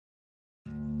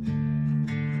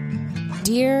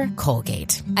Dear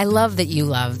Colgate, I love that you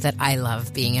love that I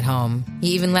love being at home.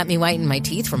 You even let me whiten my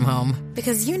teeth from home.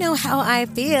 Because you know how I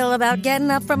feel about getting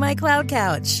up from my cloud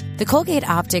couch. The Colgate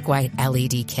Optic White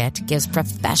LED Kit gives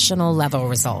professional-level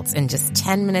results in just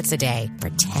 10 minutes a day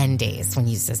for 10 days when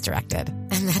used as directed.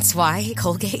 And that's why,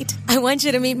 Colgate, I want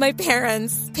you to meet my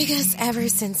parents. Because ever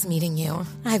since meeting you,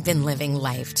 I've been living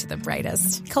life to the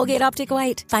brightest. Colgate Optic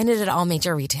White. Find it at all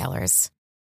major retailers.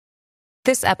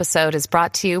 This episode is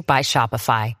brought to you by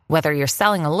Shopify. Whether you're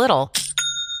selling a little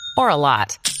or a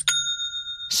lot,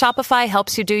 Shopify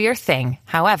helps you do your thing,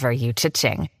 however you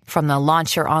cha-ching. From the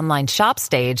launch your online shop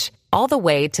stage, all the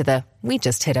way to the we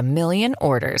just hit 1 million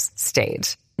orders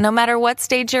stage. No matter what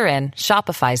stage you're in,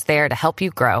 Shopify's there to help you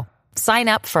grow. Sign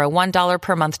up for a $1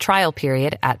 per month trial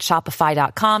period at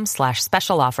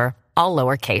shopify.com/special offer, all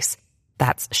lowercase.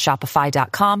 That's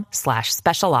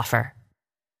shopify.com/special offer.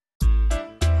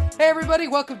 Hey everybody,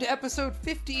 welcome to episode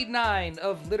 59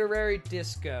 of Literary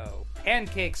Disco,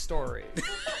 Pancake Story.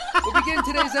 We'll begin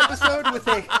today's episode with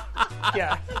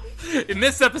In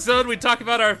this episode, we talk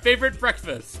about our favorite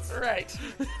breakfasts. Right.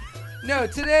 No,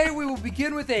 today we will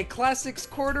begin with a Classics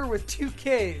Corner with 2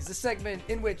 Ks, a segment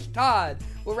in which Todd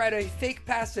will write a fake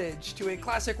passage to a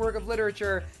classic work of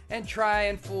literature and try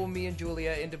and fool me and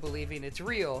Julia into believing it's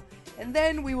real. And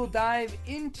then we will dive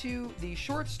into the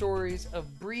short stories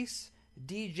of Brice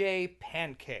DJ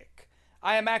Pancake.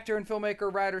 I am actor and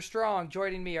filmmaker Ryder Strong.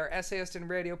 Joining me are essayist and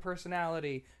radio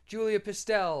personality Julia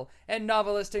Pistel and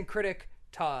novelist and critic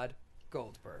Todd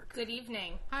Goldberg. Good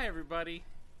evening. Hi, everybody.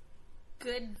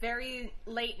 Good, very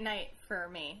late night for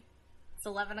me. It's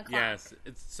 11 o'clock. Yes.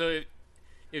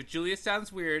 If Julia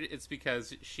sounds weird, it's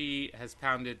because she has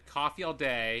pounded coffee all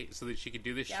day so that she could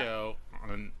do this show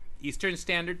on Eastern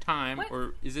Standard Time. What?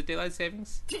 Or is it Daylight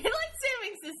Savings? Daylight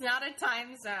savings is not a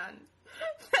time zone.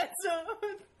 That's a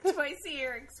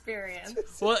twice-a-year experience.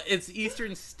 Well, it's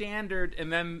Eastern Standard,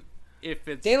 and then if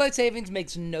it's... Daylight savings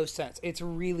makes no sense. It's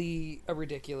really a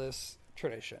ridiculous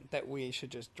tradition that we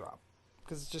should just drop.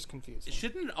 Because it's just confusing.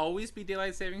 Shouldn't it always be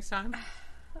Daylight Savings Time?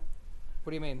 What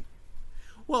do you mean?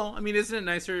 Well, I mean, isn't it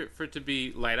nicer for it to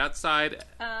be light outside,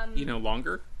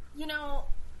 longer? You know,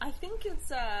 I think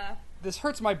it's, This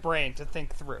hurts my brain to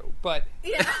think through, but...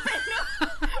 Yeah, I know.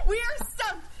 We are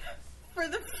stumped. For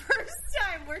the first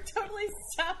time, we're totally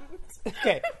stumped.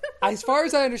 Okay, as far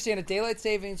as I understand it, daylight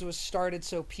savings was started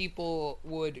so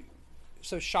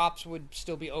shops would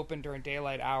still be open during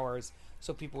daylight hours,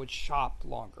 so people would shop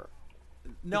longer.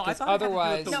 No, Because I thought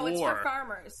otherwise, it had to do with the war. It's for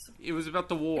farmers. It was about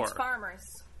the war. It's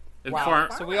farmers. And wow.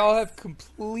 So we all have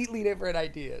completely different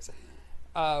ideas.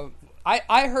 I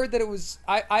heard that it was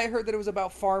I heard that it was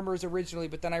about farmers originally,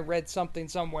 but then I read something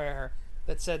somewhere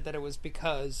that said that it was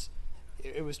because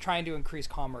it was trying to increase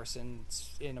commerce in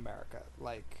America,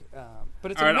 but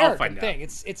it's an American thing.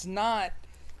 It's not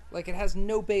like it has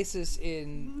no basis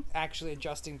in actually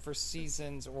adjusting for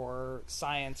seasons or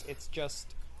science. It's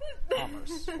just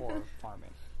commerce or farming.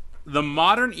 The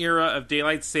modern era of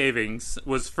daylight savings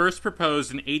was first proposed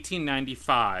in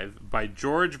 1895 by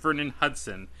George Vernon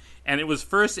Hudson, and it was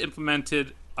first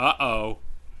implemented,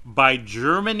 by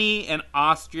Germany and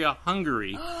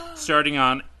Austria-Hungary, starting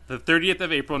on the 30th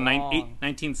of April,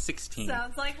 1916.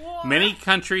 Sounds like war. Many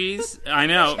countries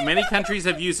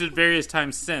have used it various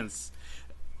times since,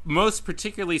 most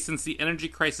particularly since the energy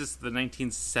crisis of the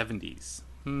 1970s.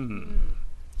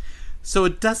 So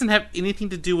it doesn't have anything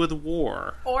to do with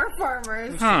war. Or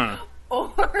farmers. Huh. Or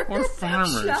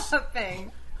farmers.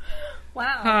 Shopping.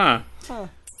 Wow. Huh.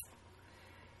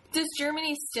 Does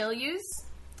Germany still use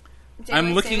I'm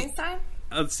daylight looking. savings time?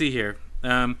 Let's see here.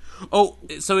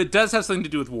 So it does have something to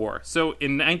do with war. So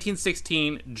in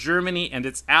 1916, Germany and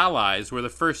its allies were the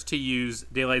first to use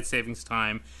daylight savings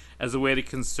time as a way to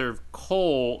conserve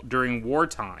coal during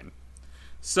wartime.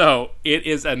 So it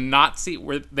is a Nazi.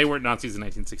 They weren't Nazis in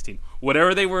 1916.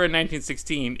 Whatever they were in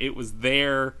 1916, it was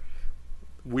their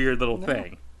weird little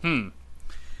thing.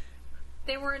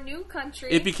 They were a new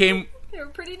country. It became. They were a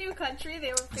pretty new country. They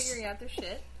were figuring out their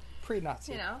shit.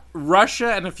 Pre-Nazi. You know.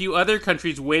 Russia and a few other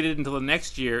countries waited until the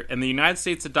next year, and the United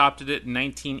States adopted it in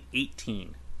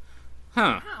 1918.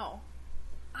 Huh. Wow.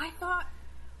 I thought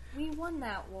we won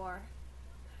that war.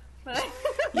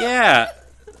 Yeah.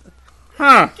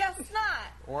 Huh. Guess not.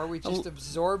 Or we just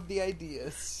absorb the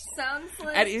ideas. Sounds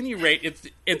like... At any rate,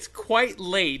 it's quite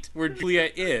late where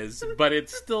Julia is, but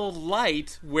it's still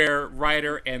light where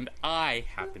Ryder and I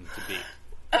happen to be.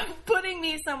 Putting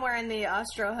me somewhere in the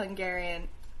Austro-Hungarian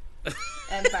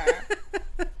Empire.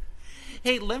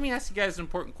 Hey, let me ask you guys an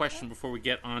important question before we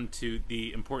get on to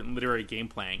the important literary game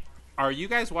playing. Are you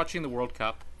guys watching the World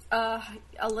Cup? A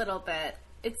little bit.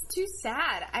 It's too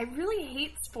sad. I really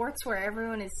hate sports where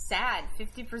everyone is sad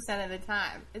 50% of the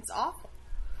time. It's awful.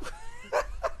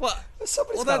 Well,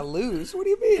 Somebody's got to lose. What do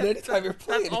you mean? Anytime you're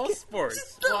playing that's all a game.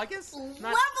 sports. The Well, I guess not.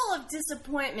 level of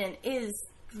disappointment is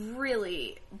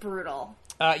really brutal.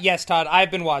 Yes, Todd, I've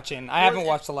been watching. I haven't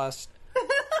watched the last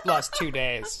 2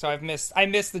 days, so I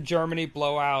missed the Germany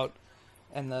blowout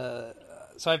and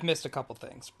so I've missed a couple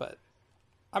things, but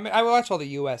I mean, I watched all the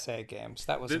USA games.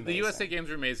 That was amazing. The USA games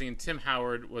were amazing, and Tim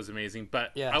Howard was amazing.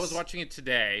 But Yes. I was watching it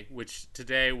today, which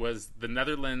today was the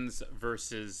Netherlands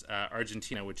versus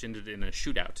Argentina, which ended in a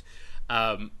shootout.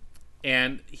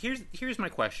 And here's my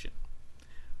question.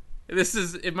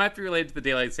 It might be related to the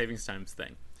daylight savings times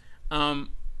thing.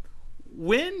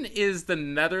 When is the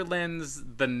Netherlands,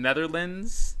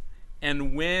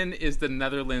 and when is the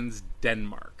Netherlands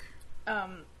Denmark?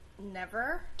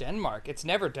 Never. Denmark. It's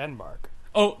never Denmark.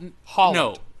 Oh, Holland.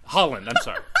 No, Holland. I'm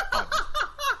sorry.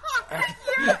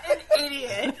 You're an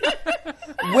idiot.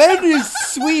 When is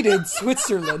Sweden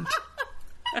Switzerland?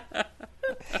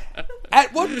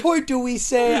 At what point do we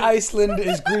say Iceland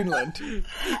is Greenland?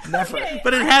 Never.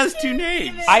 But it has two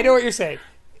names. I know what you're saying.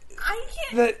 I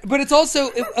can't. But it's also,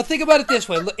 think about it this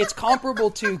way. It's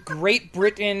comparable to Great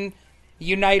Britain,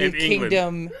 United And England.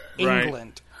 Kingdom, Right.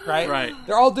 England, right? Right.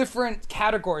 They're all different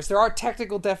categories. There are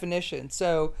technical definitions.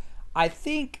 So I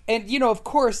think, and of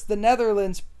course, the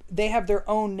Netherlands, they have their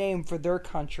own name for their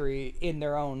country in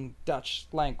their own Dutch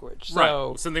language. So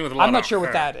Right. Something with a lot I'm not of sure what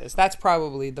her. that is. That's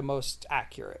probably the most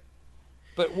accurate.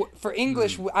 But for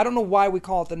English, I don't know why we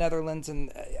call it the Netherlands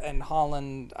and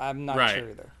Holland. I'm not Right. sure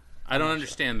either. I don't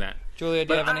understand that. Julia,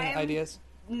 do you But have any I'm- ideas?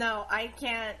 No, I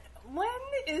can't. When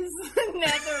is the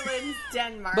Netherlands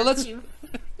Denmark? But let's- You-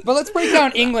 But let's break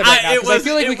down England right now, because I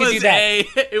feel like we could do that.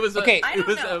 It was Okay. I It don't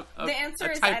was know. a The answer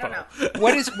a is I don't typo. know.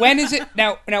 When is it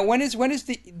now? When is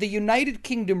the United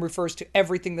Kingdom refers to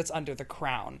everything that's under the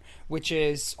crown, which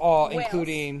is all Wales.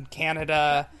 including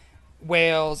Canada,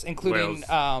 Wales, including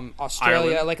Wales. Australia.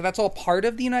 Ireland. Like that's all part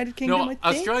of the United Kingdom. No, I think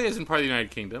Australia isn't part of the United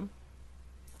Kingdom.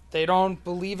 they don't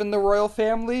believe in the royal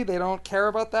family. They don't care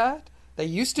about that. They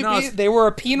used to No, be. it's- They were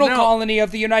a penal no. colony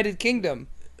of the United Kingdom.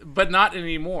 But not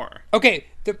anymore. Okay,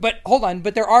 but hold on.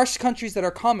 But there are countries that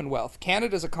are Commonwealth.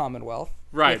 Canada's a Commonwealth,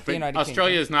 Right, with the but United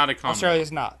Australia Kingdom. is not a Commonwealth.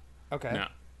 Australia's not. Okay. No.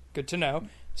 Good to know.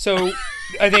 So,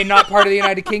 are they not part of the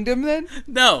United Kingdom then?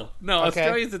 No, Okay.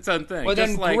 Australia's its own thing. Well,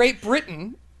 Just then like, Great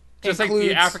Britain just like the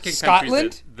includes African countries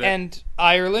Scotland that- and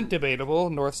Ireland, debatable,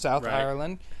 North-South Right.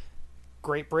 Ireland.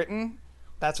 Great Britain,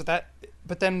 that's what that...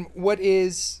 But then what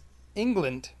is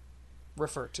England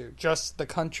refer to? Just the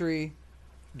country...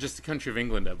 just the country of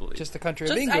England, I believe. Just the country of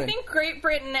Just, England. I think Great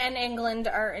Britain and England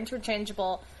are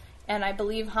interchangeable, and I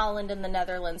believe Holland and the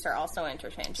Netherlands are also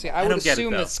interchangeable. See, I would don't get it,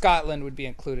 assume though. that Scotland would be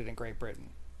included in Great Britain.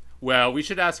 Well, we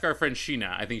should ask our friend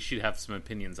Sheena. I think she'd have some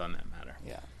opinions on that matter.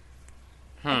 Yeah.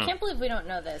 I can't believe we don't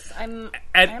know this. I'm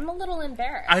And- a little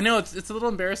embarrassed. I know it's a little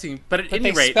embarrassing, but at But any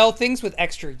they rate, spell things with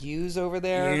extra U's over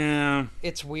there. yeah.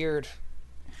 It's weird.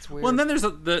 It's weird. Well, and then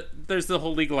there's the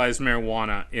whole legalized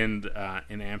marijuana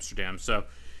in Amsterdam. So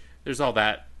there's all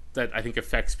that I think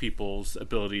affects people's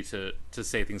ability to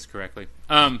say things correctly.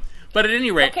 But at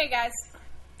any rate, Okay, guys,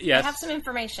 yes. I have some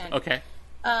information. Okay.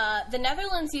 The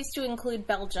Netherlands used to include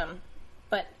Belgium,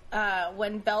 but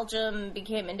when Belgium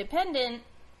became independent,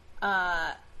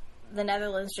 the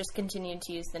Netherlands just continued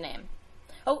to use the name.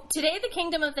 Oh, today the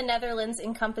Kingdom of the Netherlands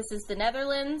encompasses the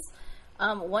Netherlands,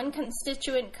 one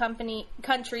constituent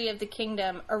country of the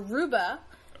kingdom, Aruba,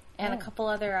 and a couple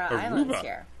other islands Aruba.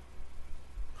 here.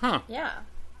 Huh. Yeah.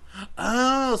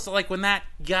 Oh, so like when that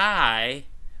guy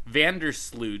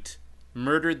Vandersloot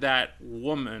murdered that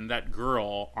woman, that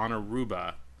girl on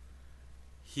Aruba,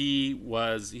 he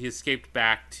escaped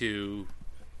back to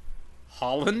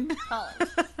Holland. Holland.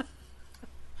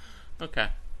 Okay.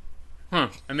 Huh.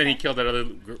 And then he killed that other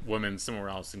woman somewhere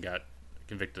else and got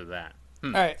convicted of that.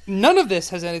 All right. None of this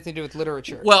has anything to do with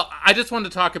literature. Well, I just wanted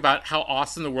to talk about how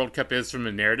awesome the World Cup is from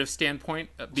a narrative standpoint,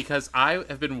 because I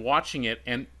have been watching it,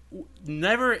 and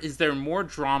never is there more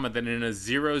drama than in a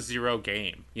 0-0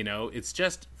 game. You know, it's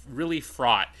just really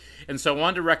fraught. And so I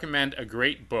wanted to recommend a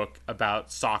great book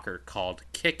about soccer called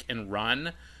Kick and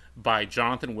Run by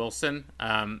Jonathan Wilson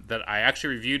that I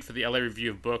actually reviewed for the LA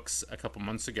Review of Books a couple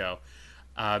months ago.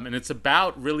 And it's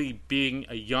about really being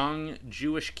a young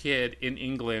Jewish kid in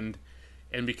England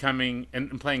and becoming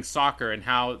and playing soccer, and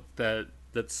how that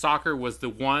soccer was the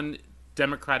one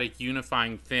democratic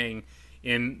unifying thing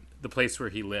in the place where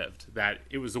he lived. That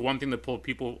it was the one thing that pulled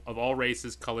people of all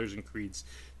races, colors, and creeds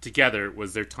together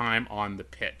was their time on the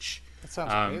pitch. that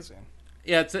sounds amazing.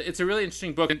 Yeah, it's a really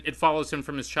interesting book. It follows him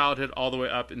from his childhood all the way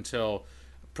up until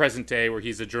present day, where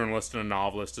he's a journalist and a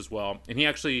novelist as well. And he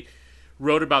actually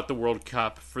wrote about the World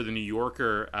Cup for the New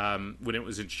Yorker when it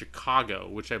was in Chicago,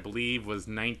 which I believe was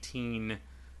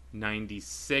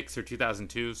 1996 or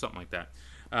 2002, something like that.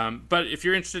 But if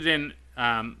you're interested in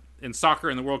soccer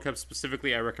and the World Cup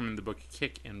specifically, I recommend the book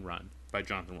Kick and Run by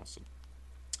Jonathan Wilson.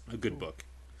 A good book.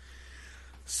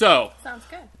 So Sounds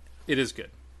good. it is good.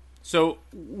 So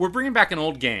we're bringing back an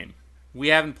old game. We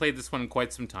haven't played this one in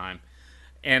quite some time.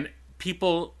 And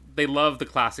people, they love the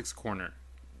Classics Corner.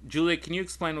 Julia, can you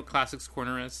explain what Classics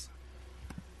Corner is?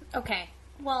 Okay.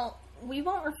 Well, we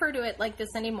won't refer to it like this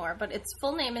anymore, but its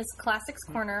full name is Classics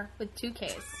Corner with 2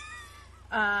 Ks.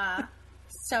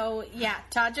 So, yeah,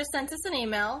 Todd just sent us an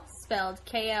email, spelled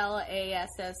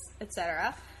KLASS,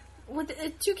 etc., with 2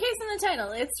 Ks in the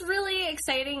title. It's really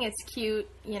exciting. It's cute.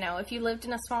 You know, if you lived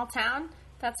in a small town,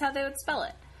 that's how they would spell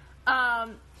it.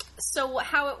 So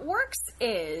how it works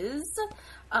is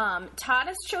Todd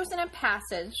has chosen a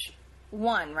passage.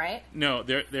 One, right? No,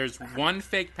 there's one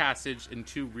fake passage and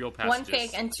 2 real passages. One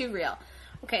fake and 2 real.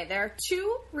 Okay, there are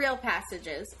 2 real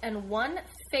passages and 1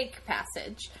 fake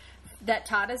passage that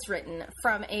Todd has written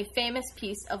from a famous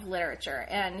piece of literature.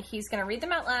 And he's going to read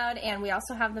them out loud, and we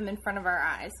also have them in front of our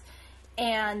eyes.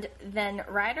 And then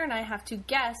Ryder and I have to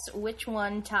guess which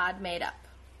one Todd made up.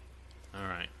 All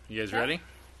right. You guys ready?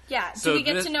 Yeah. So Do we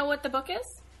get to know what the book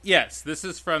is? Yes, this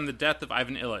is from The Death of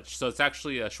Ivan Ilyich. So it's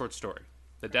actually a short story.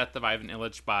 The Death of Ivan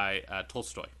Ilyich by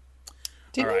Tolstoy.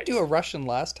 Didn't you do a Russian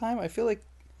last time? I feel like...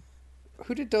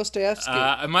 Who did Dostoevsky?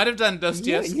 I might have done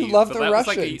Dostoevsky. You love but the that was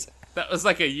Russians. That was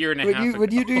like a year and a half ago.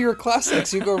 When you do your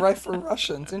classics, you go right for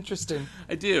Russians. Interesting.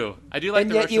 I do like and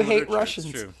the yet Russian you hate literature. Russians.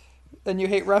 It's true. And you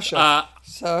hate Russia.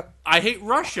 So I hate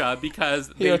Russia because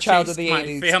You're they a child chased of the my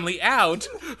 80s. family out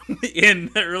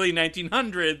in the early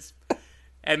 1900s,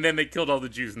 and then they killed all the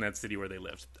Jews in that city where they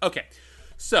lived. Okay,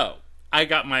 so I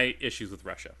got my issues with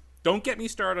Russia. Don't get me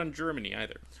started on Germany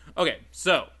either. Okay,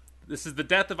 so this is The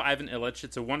Death of Ivan Ilyich.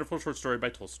 It's a wonderful short story by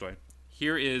Tolstoy.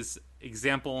 Here is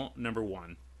example number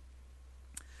 1.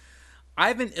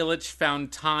 Ivan Ilyich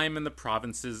found time in the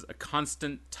provinces a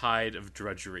constant tide of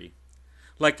drudgery,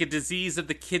 like a disease of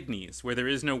the kidneys where there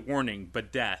is no warning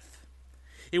but death.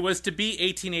 It was to be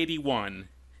 1881,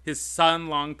 his son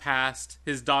long past,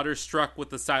 his daughter struck with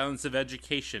the silence of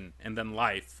education, and then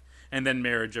life, and then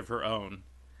marriage of her own.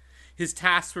 His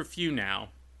tasks were few now.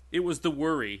 It was the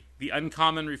worry, the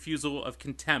uncommon refusal of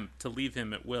contempt to leave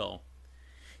him at will.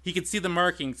 He could see the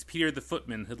markings Peter the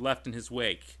footman had left in his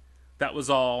wake. That was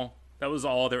all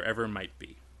there ever might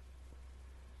be.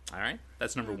 All right?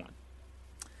 That's number 1.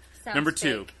 Sounds Number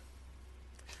 2. fake.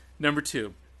 Number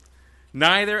 2.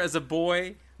 Neither as a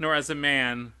boy nor as a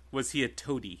man was he a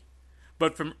toady,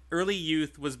 but from early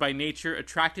youth was by nature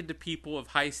attracted to people of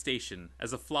high station,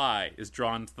 as a fly is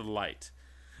drawn to the light,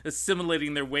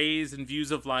 assimilating their ways and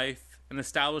views of life, and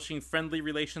establishing friendly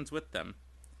relations with them.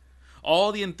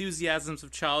 All the enthusiasms of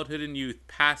childhood and youth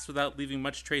passed without leaving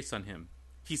much trace on him.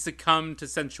 He succumbed to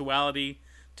sensuality,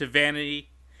 to vanity,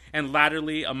 and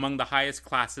latterly, among the highest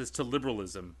classes, to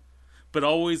liberalism, but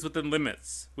always within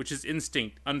limits, which his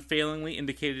instinct unfailingly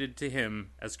indicated to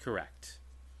him as correct.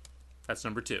 That's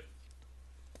number 2.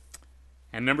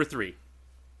 And number 3.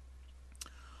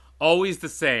 Always the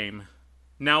same.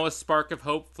 Now a spark of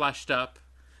hope flashed up,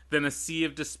 then a sea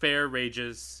of despair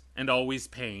rages, and always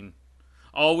pain.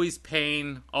 Always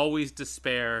pain, always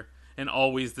despair, and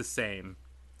always the same.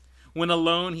 When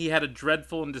alone, he had a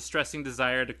dreadful and distressing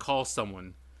desire to call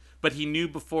someone, but he knew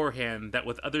beforehand that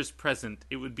with others present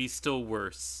it would be still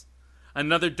worse.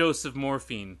 Another dose of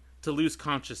morphine, to lose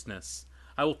consciousness.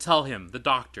 I will tell him, the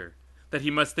doctor, that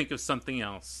he must think of something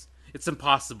else. It's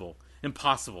impossible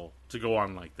to go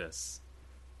on like this.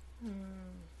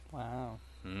 wow.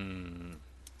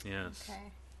 Yes. Okay.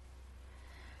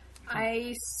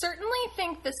 I certainly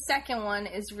think the second one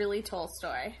is really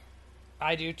Tolstoy.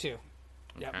 I do too.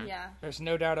 Yep. Okay. Yeah. There's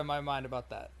no doubt in my mind about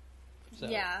that. So.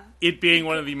 Yeah. It being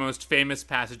one of the most famous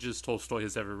passages Tolstoy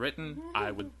has ever written,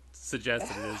 I would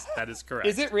suggest that is correct.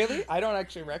 Is it really? I don't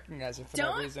actually recognize it for that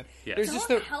Don't- reason. Yeah. There's Don't just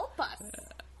the help us.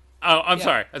 Oh, I'm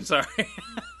Yeah. sorry.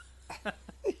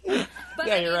 But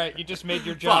yeah, I you're mean, right. You just made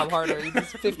your job Fuck. harder. You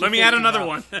just 50-50 Let me add another now.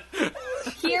 one.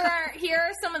 Here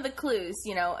are some of the clues.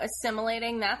 You know,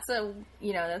 assimilating. That's a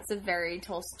very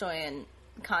Tolstoyan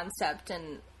concept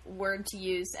and word to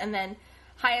use. And then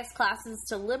highest classes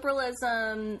to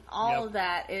liberalism. All Yep. of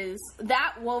that is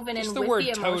that woven Just in the with word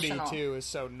the toady emotional. too is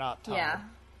so not Todd.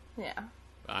 Yeah.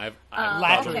 I've Latterly,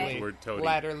 thought of the word toady.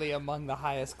 latterly among the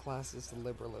highest classes of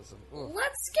liberalism. Ugh.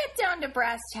 Let's get down to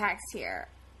brass tacks here.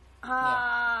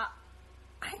 I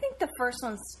think the first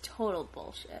one's total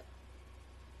bullshit.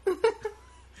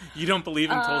 You don't believe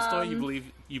in Tolstoy? You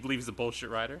believe he's a bullshit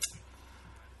writer?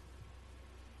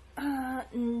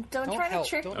 Don't try help. to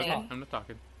trick Don't me. talk. I'm not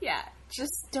talking. Yeah,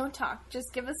 just don't talk.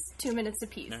 Just give us 2 minutes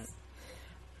apiece.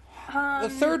 No. The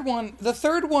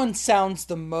third one sounds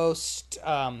the most.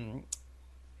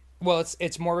 Well,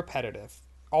 it's more repetitive.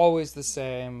 Always the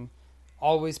same.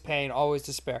 Always pain. Always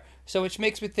despair. So, which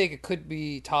makes me think it could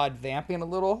be Todd vamping a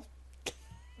little.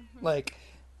 Like,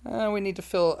 I need to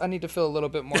fill a little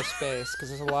bit more space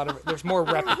because there's more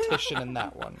repetition in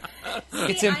that one.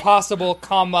 It's impossible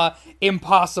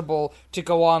to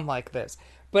go on like this.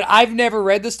 But I've never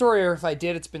read the story, or if I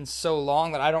did, it's been so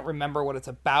long that I don't remember what it's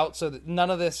about, so that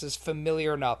none of this is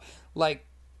familiar enough. Like,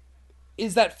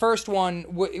 is that first one,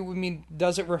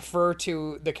 does it refer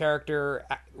to the character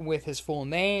with his full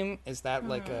name? Is that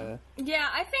like a... Yeah,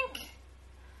 I think...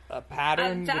 a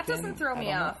pattern? That doesn't throw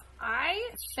me off. I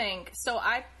think... So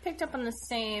I picked up on the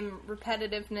same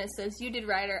repetitiveness as you did,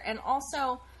 Ryder, and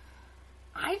also,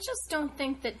 I just don't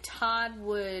think that Todd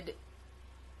would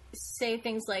say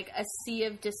things like a sea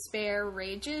of despair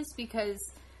rages,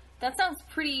 because that sounds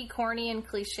pretty corny and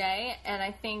cliche, and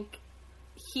I think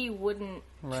he wouldn't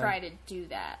try to do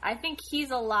that. I think he's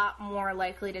a lot more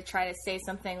likely to try to say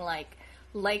something like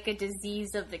a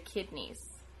disease of the kidneys.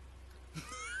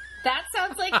 That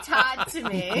sounds like Todd to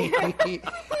me.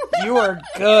 You are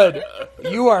good.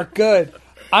 You are good.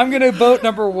 I'm going to vote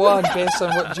number 1 based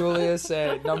on what Julia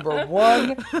said. Number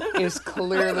 1 is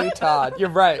clearly Todd. You're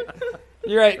right.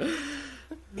 You're right.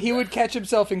 He would catch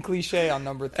himself in cliche on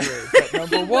number 3. But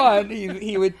number 1,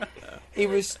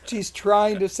 he's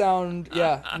trying to sound,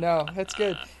 no, that's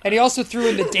good. And he also threw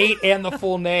in the date and the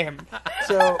full name.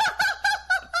 So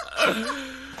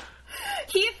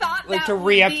he thought like that to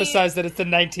re-emphasize that it's the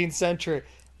 19th century.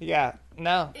 Yeah.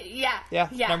 No. Yeah.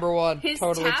 Number 1. His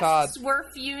totally tasks Todd. were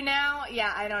few now.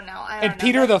 Yeah, I don't know. And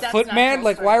Peter the Footman?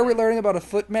 Like, why are we learning about a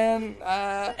footman?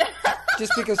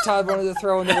 Just because Todd wanted to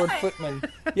throw in the word footman.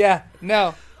 Yeah,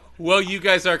 no. Well, you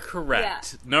guys are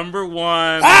correct. Yeah. Number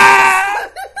 1.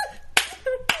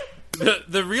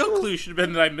 The real clue should have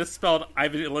been that I misspelled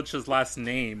Ivan Illich's last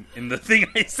name in the thing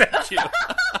I sent you.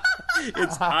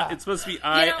 It's supposed to be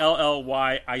Illych.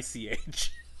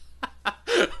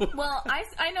 Well,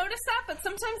 I noticed that, but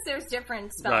sometimes there's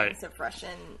different spellings of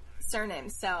Russian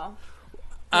surnames, so...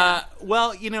 Yeah.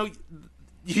 Well,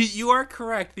 you are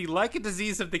correct. The like a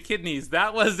disease of the kidneys,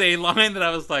 that was a line that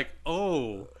I was like,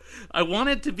 oh... I want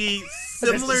it to be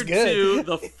similar to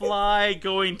the fly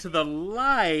going to the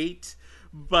light,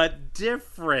 but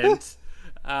different.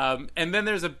 And then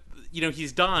there's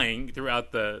he's dying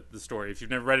throughout the story. If you've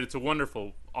never read it, it's a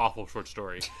wonderful, awful short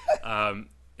story.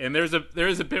 And there is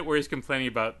a bit where he's complaining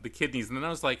about the kidneys, and then I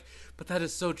was like, but that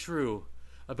is so true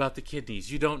about the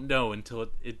kidneys. You don't know until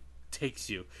it takes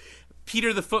you.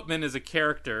 Peter the Footman is a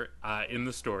character in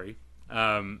the story.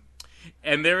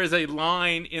 And there is a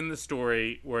line in the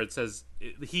story where it says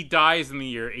he dies in the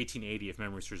year 1880, if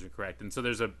memory serves me correct. And so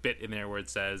there's a bit in there where it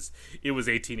says it was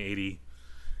 1880.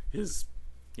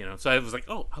 So I was like,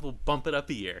 oh, I will bump it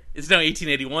up a year. It's now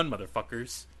 1881,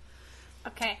 motherfuckers.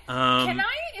 Okay. Can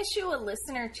I issue a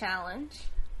listener challenge?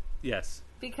 Yes.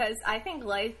 Because I think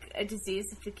like a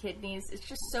disease of the kidneys is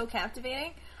just so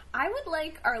captivating. I would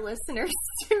like our listeners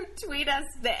to tweet us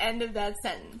the end of that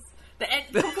sentence.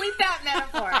 Complete that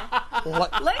metaphor.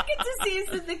 Like a disease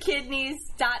of the kidneys, ...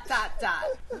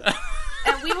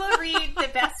 And we will read the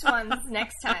best ones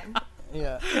next time.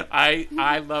 Yeah.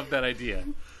 I love that idea.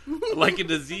 Like a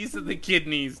disease of the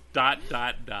kidneys, ...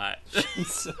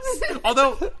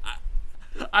 Although,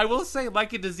 I will say,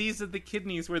 like a disease of the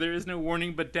kidneys where there is no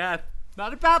warning but death,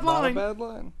 not a bad line. Not a bad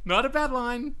line. Not a bad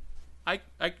line. I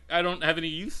don't have any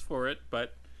use for it,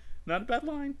 but not a bad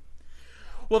line.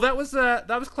 Well, that was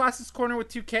Classics Corner with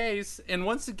 2 Ks, and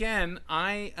once again,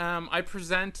 I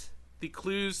present the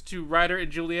clues to Ryder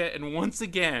and Julia, and once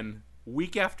again,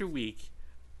 week after week,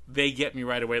 they get me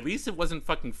right away. At least it wasn't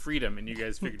fucking Freedom, and you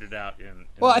guys figured it out.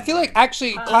 Well, I feel like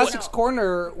actually Classics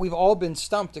Corner, we've all been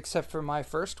stumped except for my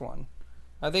first one.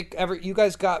 I think you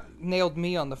guys nailed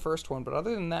me on the first one, but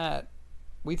other than that,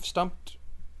 we've stumped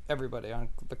everybody on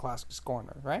the Classics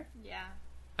Corner, right? Yeah,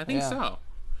 I think so.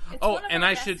 It's one of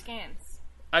our best games.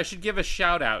 I should give a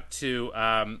shout out to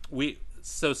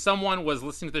so someone was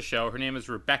listening to the show. Her name is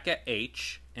Rebecca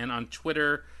H, and on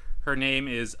Twitter her name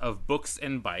is Of Books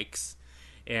and Bikes,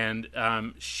 and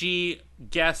she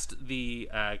guessed the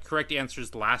correct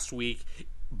answers last week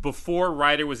before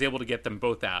Ryder was able to get them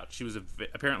both out. She was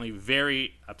apparently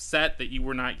very upset that you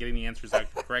were not getting the answers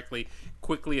out correctly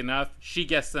quickly enough. She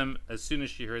guessed them as soon as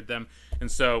she heard them,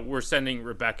 and so we're sending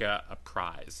Rebecca a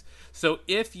prize. So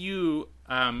if you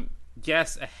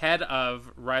guess ahead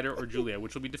of Ryder or Julia,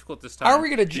 which will be difficult this time. How are we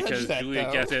going to judge because that, Julia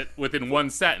though? gets it within one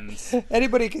sentence.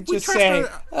 Anybody could just trust say, we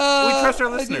trust our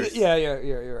listeners. Yeah,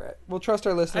 you're right. We'll trust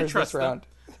our listeners trust this round.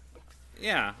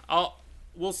 Yeah,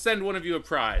 we'll send one of you a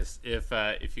prize if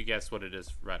you guess what it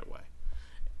is right away.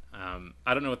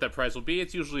 I don't know what that prize will be.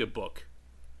 It's usually a book,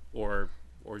 or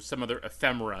some other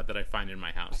ephemera that I find in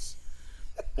my house,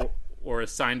 or a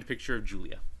signed picture of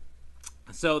Julia.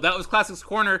 So that was Classics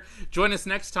Corner. Join us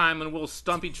next time, and we'll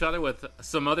stump each other with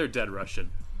some other dead Russian.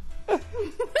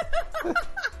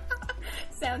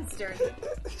 Sounds dirty.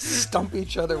 Stump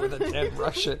each other with a dead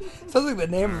Russian. Sounds like the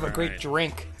name of a great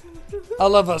drink. I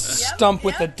love a stump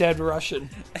with a dead Russian.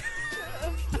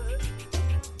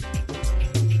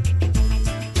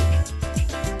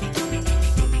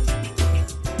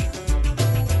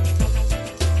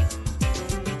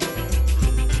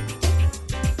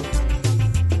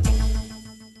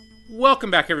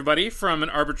 Welcome back, everybody, from an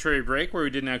arbitrary break where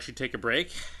we didn't actually take a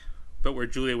break, but where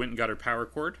Julia went and got her power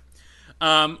cord.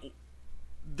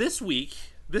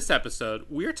 This episode,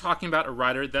 we're talking about a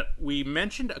writer that we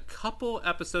mentioned a couple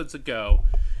episodes ago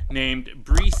named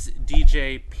Brice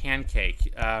DJ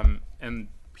Pancake. And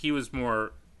he was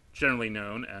more generally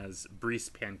known as Brice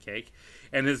Pancake.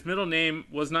 And his middle name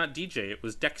was not DJ, it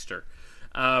was Dexter.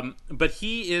 But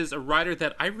he is a writer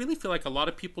that I really feel like a lot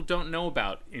of people don't know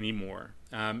about anymore.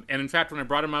 And in fact, when I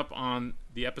brought him up on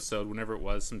the episode, whenever it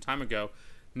was, some time ago,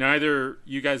 neither of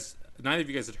you guys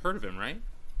had heard of him, right?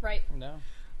 Right. No.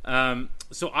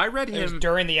 So I read him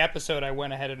during the episode. I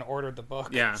went ahead and ordered the book.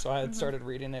 Yeah. So I had started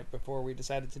reading it before we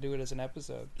decided to do it as an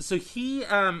episode. So he's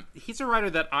a writer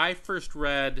that I first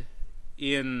read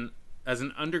as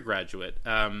an undergraduate.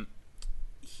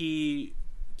 He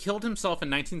killed himself in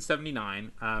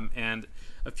 1979, and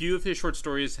a few of his short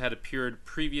stories had appeared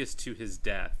previous to his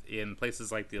death in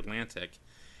places like The Atlantic.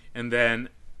 And then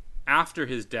after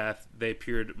his death, they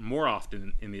appeared more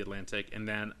often in The Atlantic, and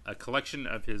then a collection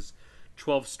of his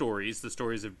 12 stories, the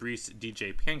stories of Brice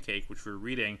DJ Pancake, which we're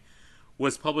reading,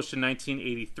 was published in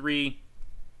 1983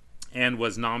 and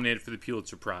was nominated for the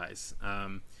Pulitzer Prize.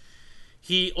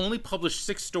 He only published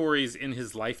 6 stories in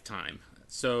his lifetime,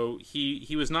 so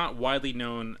he was not widely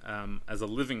known as a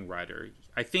living writer.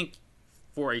 I think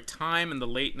for a time in the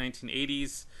late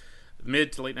 1980s,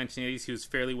 mid to late 1980s, he was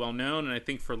fairly well known, and I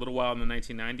think for a little while in the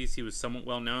 1990s, he was somewhat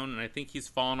well known, and I think he's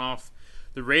fallen off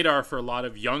the radar for a lot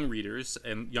of young readers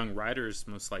and young writers,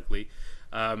 most likely,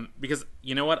 because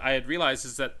you know what I had realized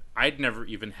is that I'd never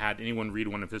even had anyone read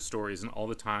one of his stories in all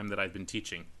the time that I've been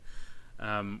teaching,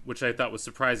 which I thought was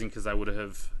surprising because I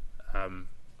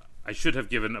should have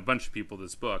given a bunch of people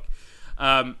this book.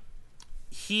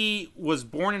 He was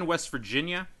born in West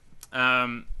Virginia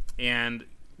and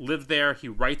lived there. He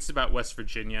writes about West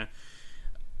Virginia.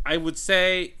 I would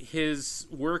say his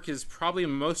work is probably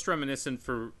most reminiscent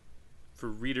for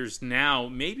readers now,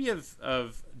 maybe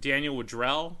of Daniel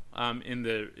Woodrell in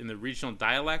the regional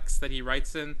dialects that he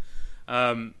writes in.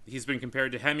 He's been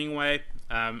compared to Hemingway.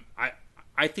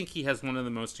 I think he has one of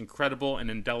the most incredible and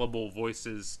indelible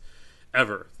voices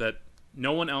ever, that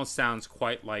no one else sounds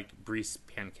quite like Brice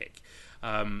Pancake.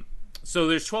 So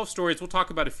there's 12 stories. We'll talk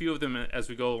about a few of them as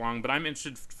we go along, but I'm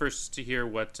interested first to hear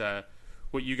what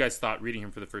you guys thought reading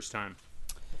him for the first time.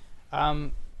 I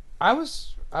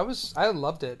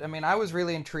loved it. I mean, I was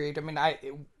really intrigued. I mean,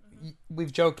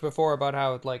 we've joked before about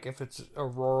how, like, if it's a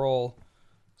rural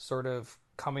sort of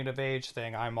coming of age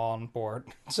thing, I'm on board.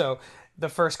 So the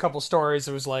first couple stories,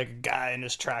 it was like a guy in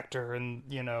his tractor, and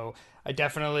I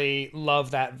definitely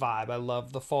love that vibe. I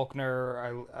love the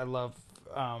Faulkner. I love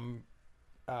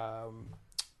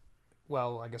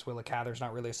well, I guess Willa Cather's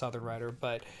not really a Southern writer,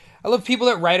 but I love people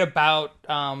that write about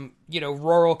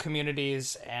rural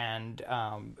communities and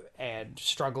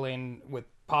struggling with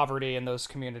poverty in those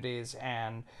communities,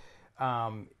 and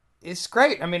it's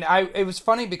great. I mean, it was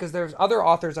funny because there's other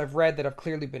authors I've read that have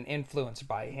clearly been influenced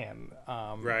by him.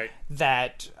 Right.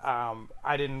 That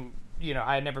I didn't,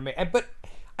 I had never made, but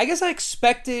I guess I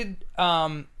expected.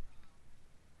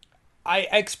 I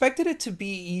expected it to be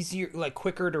easier, like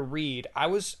quicker to read. I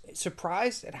was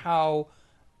surprised at how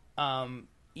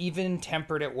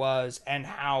even-tempered it was, and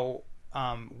how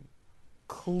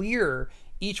clear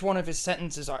each one of his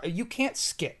sentences are. You can't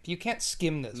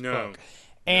skim this book.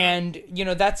 And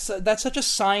that's such a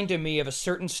sign to me of a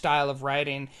certain style of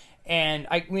writing. And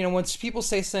when people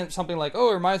say something like,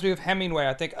 "Oh, it reminds me of Hemingway,"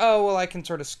 I think, "Oh, well, I can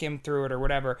sort of skim through it or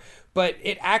whatever." But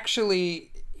it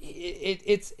actually,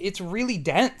 it's really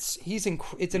dense. He's an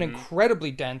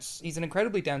incredibly dense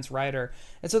writer,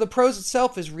 and so the prose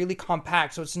itself is really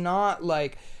compact. So it's not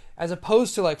like, as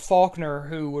opposed to like Faulkner,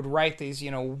 who would write these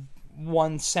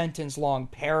one sentence long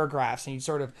paragraphs and you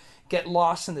sort of get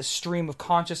lost in the stream of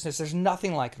consciousness. There's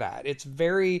nothing like that. It's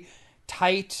very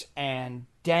tight and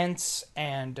dense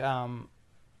and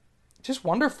just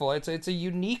wonderful. It's a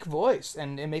unique voice,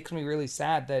 and it makes me really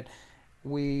sad that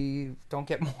we don't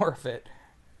get more of it.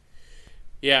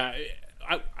 Yeah,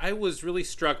 I was really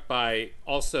struck by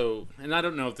also, and I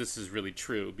don't know if this is really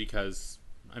true because,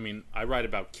 I mean, I write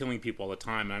about killing people all the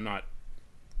time, and I'm not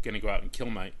going to go out and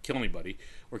kill anybody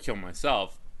or kill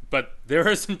myself, but there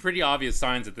are some pretty obvious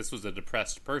signs that this was a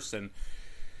depressed person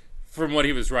from what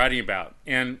he was writing about.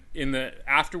 And in the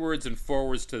afterwards and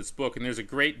forwards to this book, and there's a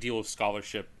great deal of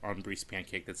scholarship on Brice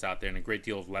Pancake that's out there and a great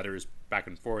deal of letters back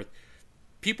and forth,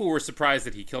 people were surprised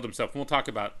that he killed himself. And we'll talk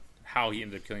about how he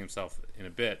ended up killing himself in a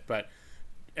bit, but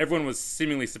everyone was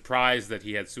seemingly surprised that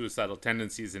he had suicidal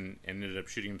tendencies and ended up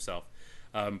shooting himself.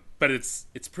 But it's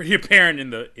pretty apparent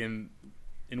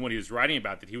in what he was writing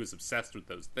about that he was obsessed with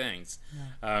those things,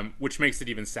 which makes it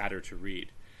even sadder to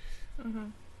read. Mm-hmm.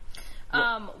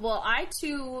 Well, I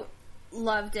too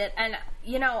loved it, and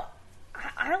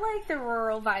I like the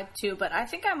rural vibe too, but I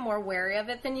think I'm more wary of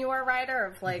it than you are, Ryder,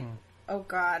 of like, oh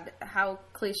God, how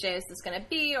cliche is this going to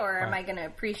be, or am I going to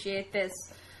appreciate this,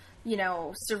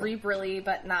 cerebrally,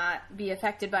 but not be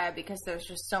affected by it because there's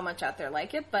just so much out there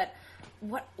like it. But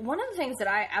one of the things that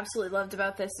I absolutely loved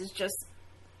about this is just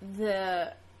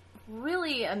the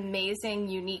really amazing,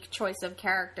 unique choice of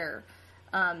character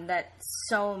that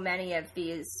so many of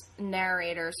these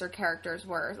narrators or characters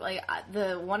were. Like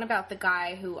the one about the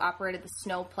guy who operated the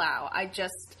snowplow, I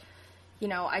just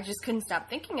couldn't stop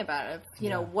thinking about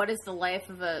it. What is the life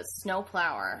of a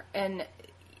snowplower? And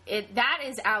that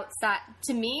is outside,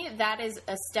 to me, that is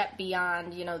a step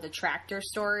beyond, the tractor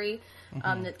story,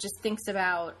 that just thinks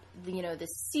about, the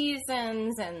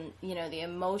seasons and, the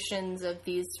emotions of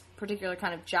these particular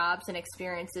kind of jobs and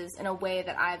experiences in a way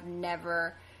that I've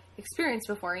never experienced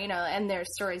before, and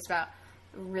there's stories about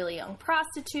really young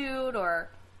prostitute or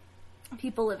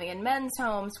people living in men's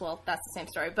homes. Well, that's the same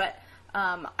story, but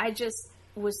I just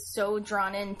was so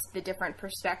drawn into the different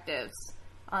perspectives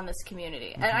on this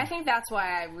community. And I think that's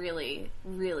why I really,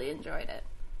 really enjoyed it.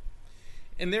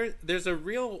 And there's a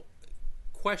real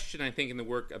question, I think, in the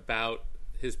work about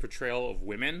his portrayal of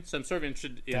women. So I'm sort of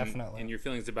interested in your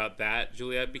feelings about that,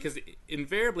 Juliet, because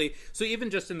invariably, so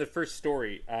even just in the first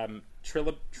story,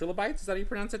 trilobites, is that how you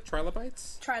pronounce it?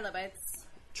 Trilobites?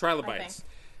 Trilobites.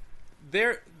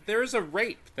 There's a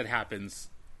rape that happens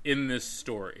in this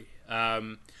story.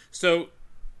 So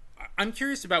I'm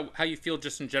curious about how you feel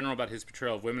just in general about his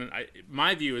portrayal of women.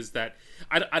 My view is that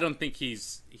I don't think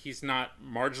he's not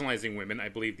marginalizing women. I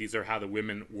believe these are how the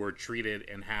women were treated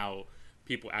and how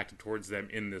people acted towards them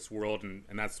in this world, and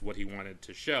that's what he wanted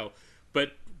to show.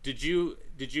 But did you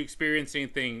experience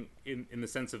anything in the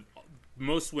sense of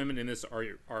most women in this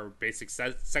are basic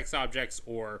sex objects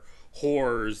or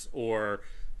whores or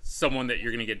someone that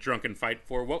you're going to get drunk and fight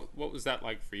for? What was that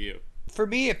like for you? For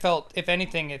me, it felt, if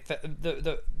anything,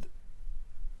 the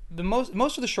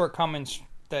most of the shortcomings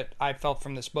that I felt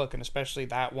from this book, and especially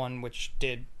that one, which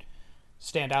did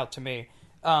stand out to me,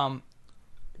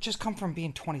 just come from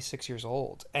being 26 years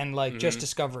old and like just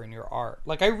discovering your art.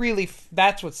 Like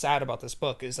that's what's sad about this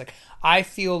book is like I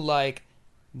feel like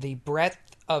the breadth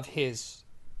of his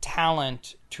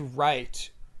talent to write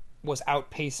was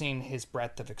outpacing his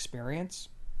breadth of experience,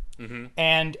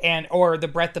 and or the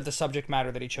breadth of the subject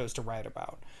matter that he chose to write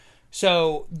about.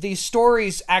 So these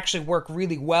stories actually work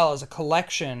really well as a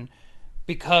collection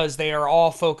because they are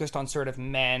all focused on sort of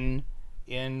men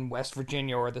in West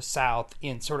Virginia or the South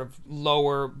in sort of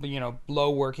low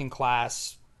working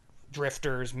class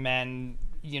drifters, men,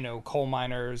 coal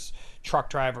miners, truck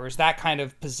drivers, that kind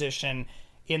of position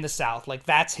in the South. Like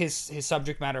that's his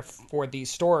subject matter for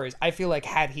these stories. I feel like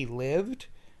had he lived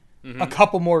a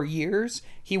couple more years,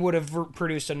 he would have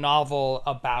produced a novel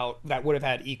that would have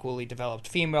had equally developed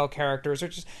female characters. Or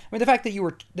just, the fact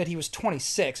that he was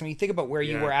 26. You think about where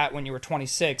you were at when you were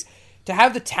 26. To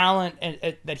have the talent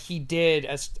that he did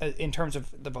in terms of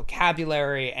the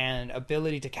vocabulary and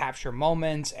ability to capture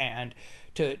moments and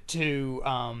to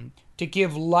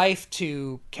give life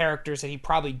to characters that he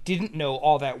probably didn't know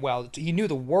all that well. He knew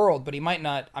the world, but he might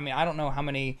not. I don't know how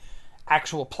many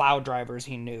actual plow drivers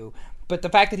he knew. But the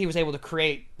fact that he was able to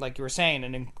create, like you were saying,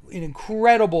 an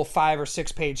incredible 5 or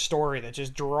 6 page story that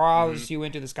just draws you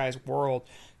into this guy's world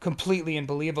completely and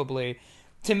believably,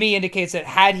 to me indicates that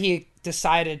had he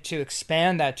decided to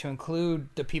expand that to include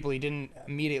the people he didn't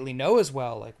immediately know as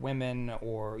well, like women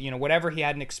or, whatever he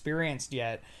hadn't experienced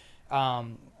yet,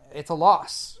 it's a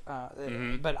loss.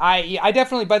 But I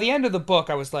definitely, by the end of the book,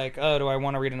 I was like, oh, do I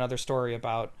want to read another story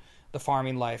about the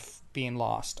farming life being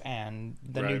lost and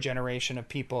the new generation of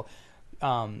people,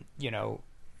 you know.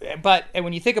 But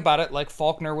when you think about it, like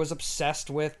Faulkner was obsessed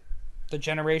with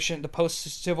the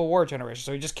post-Civil War generation,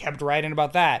 so he just kept writing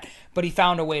about that. But he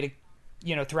found a way to,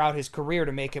 you know, throughout his career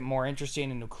to make it more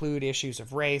interesting and include issues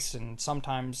of race and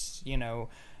sometimes, you know,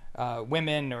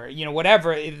 women or, you know,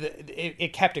 whatever.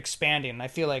 It kept expanding. And I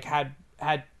feel like had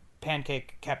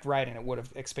Pancake kept writing, it would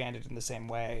have expanded in the same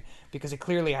way, because it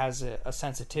clearly has a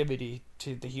sensitivity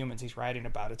to the humans he's writing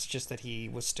about. It's just that he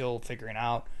was still figuring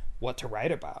out what to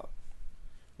write about.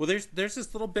 Well, there's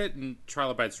this little bit in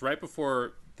Trilobites right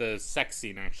before the sex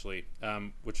scene, actually,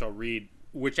 which I'll read,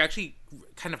 which actually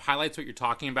kind of highlights what you're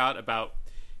talking about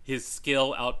his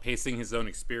skill outpacing his own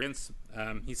experience.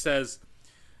 He says,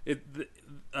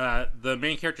 the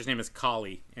main character's name is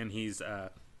Collie, and he's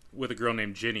with a girl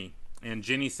named Ginny. And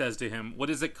Ginny says to him, "What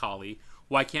is it, Collie?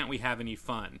 Why can't we have any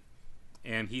fun?"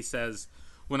 And he says,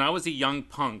 "When I was a young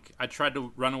punk, I tried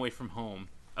to run away from home.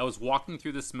 I was walking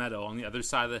through this meadow on the other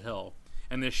side of the hill,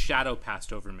 and this shadow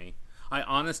passed over me. I,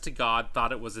 honest to God,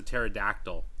 thought it was a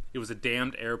pterodactyl. It was a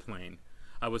damned airplane.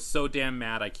 I was so damn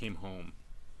mad I came home.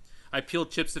 I peel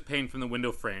chips of paint from the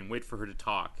window frame, wait for her to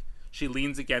talk. She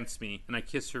leans against me, and I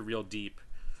kiss her real deep.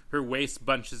 Her waist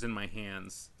bunches in my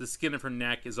hands. The skin of her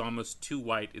neck is almost too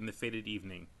white in the faded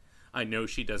evening. I know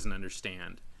she doesn't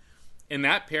understand." In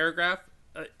that paragraph,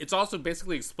 it's also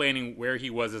basically explaining where he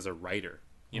was as a writer.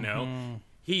 You know,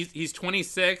 he's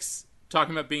 26,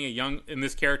 talking about being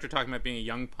talking about being a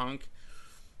young punk.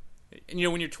 And you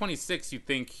know, when you're 26, you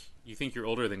think you're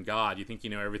older than God. You think you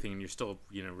know everything, and you're still,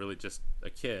 you know, really just a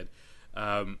kid.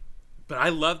 But I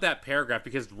love that paragraph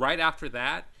because right after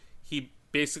that, he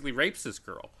basically rapes this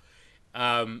girl.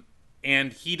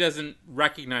 And he doesn't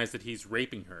recognize that he's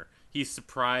raping her. He's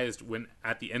surprised when,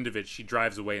 at the end of it, she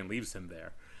drives away and leaves him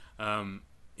there.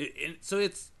 So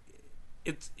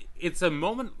it's a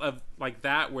moment of like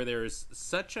that where there's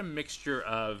such a mixture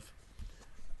of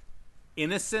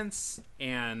innocence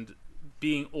and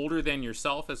being older than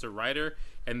yourself as a writer,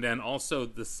 and then also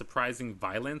the surprising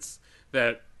violence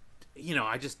that, you know,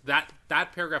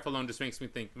 that paragraph alone just makes me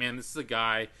think, man, this is a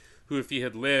guy who, if he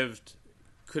had lived,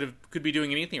 could be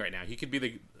doing anything right now. He could be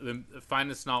the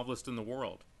finest novelist in the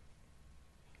world.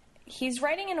 He's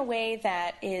writing in a way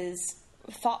that is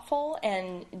thoughtful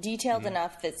and detailed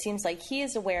enough that seems like he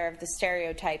is aware of the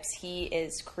stereotypes he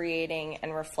is creating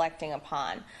and reflecting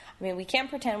upon. I mean, we can't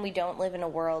pretend we don't live in a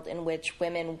world in which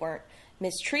women weren't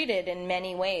mistreated in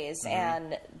many ways,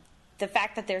 and the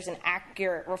fact that there's an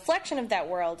accurate reflection of that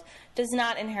world does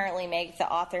not inherently make the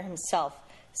author himself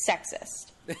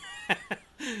sexist.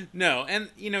 No, and,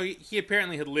 you know, he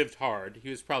apparently had lived hard. He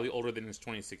was probably older than his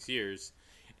 26 years.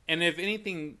 And if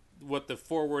anything, what the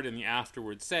foreword and the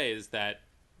afterword say is that,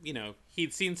 you know,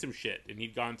 he'd seen some shit and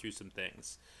he'd gone through some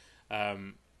things.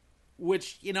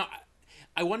 Which, you know,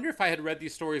 I wonder if I had read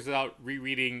these stories without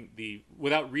reading the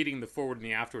foreword and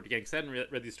the afterword again, because I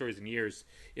hadn't read these stories in years,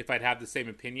 if I'd have the same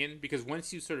opinion. Because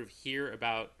once you sort of hear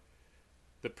about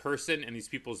the person and these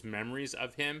people's memories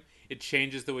of him, it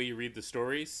changes the way you read the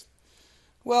stories.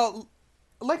 Well,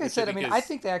 like I said, I mean, I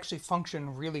think they actually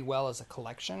function really well as a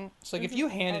collection. So, like, if you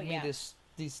handed me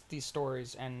these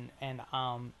stories and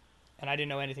I didn't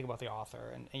know anything about the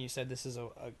author, and you said this is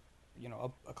a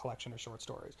collection of short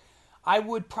stories, I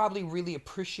would probably really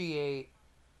appreciate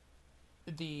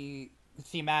the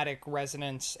thematic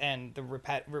resonance and the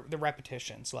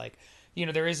repetitions. Like, you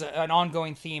know, there is an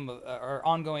ongoing theme or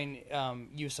ongoing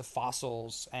use of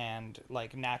fossils and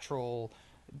like natural,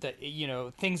 you know,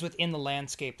 things within the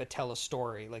landscape that tell a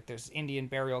story. Like there's Indian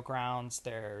burial grounds,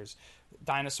 there's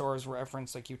dinosaurs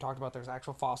referenced, like you talked about. There's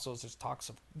actual fossils.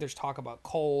 There's talk about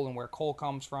coal and where coal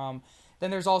comes from.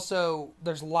 Then there's lots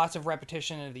of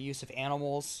repetition of the use of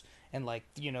animals. And, like,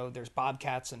 you know, there's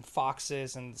bobcats and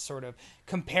foxes and sort of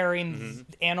comparing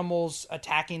animals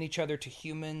attacking each other to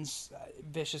humans,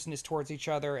 viciousness towards each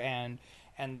other, and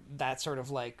that sort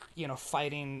of, like, you know,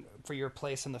 fighting for your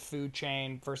place in the food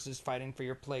chain versus fighting for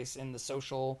your place in the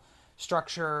social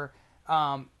structure.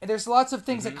 And there's lots of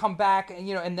things that come back, and,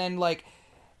 you know, and then, like,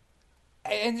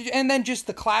 and then just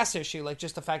the class issue, like,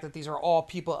 just the fact that these are all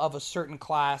people of a certain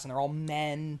class and they're all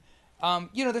men.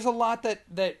 You know, there's a lot that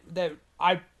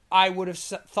I would have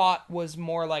thought was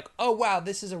more like, oh, wow,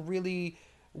 this is a really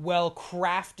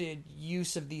well-crafted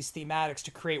use of these thematics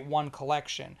to create one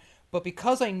collection. But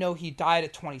because I know he died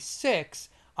at 26,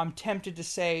 I'm tempted to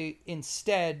say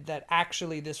instead that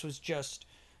actually this was just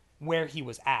where he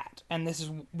was at. And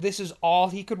this is all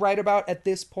he could write about at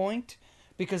this point,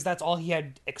 because that's all he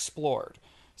had explored.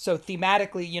 So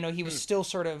thematically, you know, he was still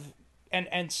sort of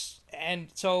and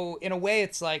so in a way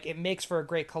it's like it makes for a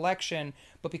great collection,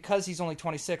 but because he's only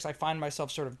 26, I find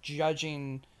myself sort of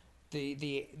judging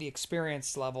the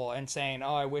experience level and saying,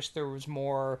 oh, I wish there was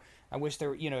more. I wish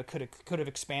there, it could have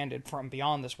expanded from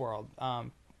beyond this world,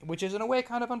 which is in a way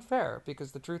kind of unfair,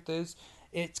 because the truth is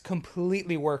it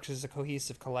completely works as a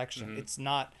cohesive collection. Mm-hmm. It's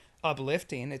not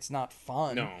uplifting. It's not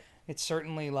fun. No. It's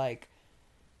certainly like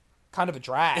kind of a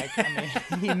drag.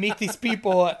 I mean, you meet these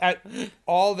people at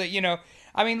all the,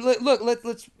 I mean, look,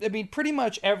 let's, I mean, pretty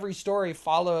much every story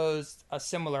follows a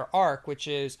similar arc, which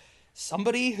is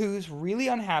somebody who's really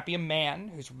unhappy, a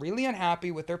man who's really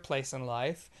unhappy with their place in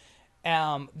life.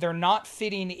 They're not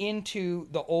fitting into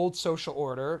the old social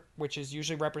order, which is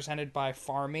usually represented by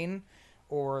farming,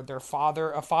 or a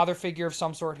father figure of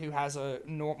some sort who has a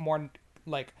more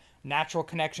like natural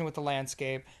connection with the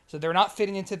landscape. So they're not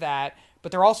fitting into that,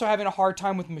 but they're also having a hard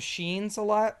time with machines a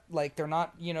lot. Like they're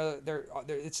not,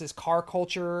 it's this car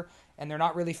culture, and they're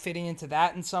not really fitting into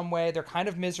that in some way. They're kind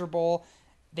of miserable.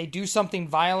 They do something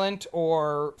violent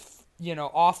or,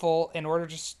 awful in order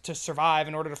to survive,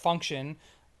 in order to function.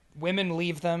 Women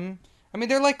leave them. I mean,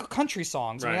 they're like country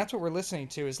songs. Right. I mean, that's what we're listening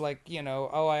to is like,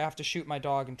 oh, I have to shoot my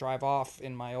dog and drive off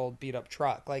in my old beat up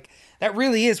truck. Like that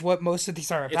really is what most of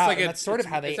these are about. Like that's sort of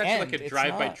how they end. It's actually like a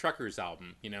Drive-By Truckers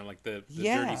album, like the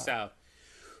Dirty South.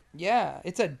 Yeah,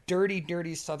 it's a dirty,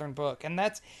 dirty Southern book. And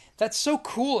that's so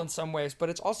cool in some ways, but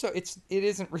it's also, it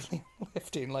isn't really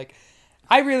uplifting. Like,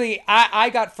 I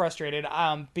got frustrated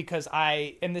because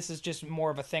and this is just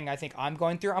more of a thing I think I'm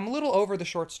going through. I'm a little over the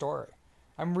short story.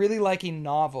 I'm really liking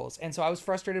novels, and so I was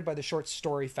frustrated by the short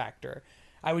story factor.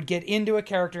 I would get into a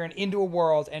character and into a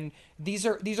world, and these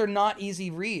are not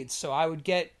easy reads. So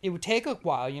it would take a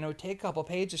while, it would take a couple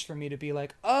pages for me to be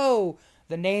like, oh,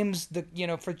 the names,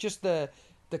 for just the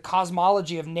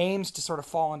cosmology of names to sort of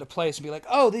fall into place and be like,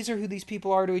 oh, these are who these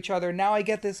people are to each other. Now I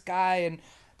get this guy and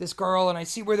this girl, and I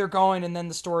see where they're going, and then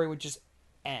the story would just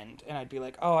end, and I'd be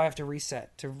like, oh, I have to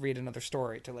reset to read another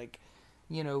story to like,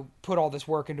 put all this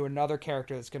work into another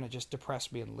character that's going to just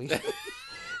depress me and leave.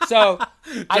 So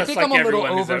I think I'm a little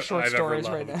over short stories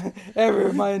right now.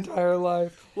 My entire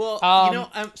life. Well,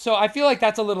 so I feel like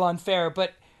that's a little unfair,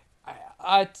 but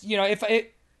if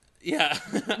it, yeah,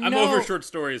 I'm over short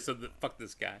stories, so fuck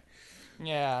this guy.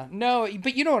 Yeah, no,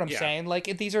 but you know what I'm saying. Like,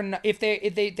 if these are not, if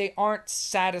they aren't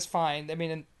satisfying. I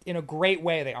mean, in a great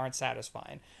way, they aren't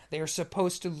satisfying. They are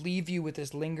supposed to leave you with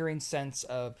this lingering sense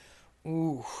of,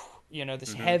 ooh.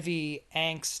 This heavy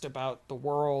angst about the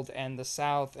world and the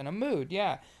South and a mood.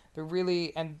 Yeah, they're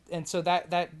really and so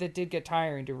that did get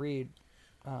tiring to read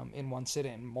in one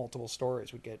sitting. Multiple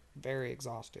stories would get very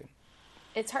exhausting.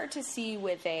 It's hard to see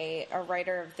with a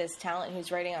writer of this talent who's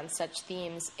writing on such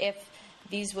themes if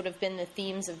these would have been the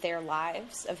themes of their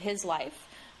lives, of his life.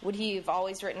 Would he have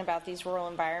always written about these rural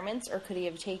environments, or could he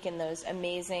have taken those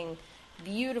amazing,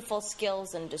 beautiful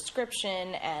skills and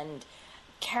description and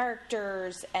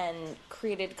characters and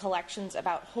created collections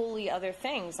about wholly other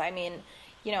things? I mean,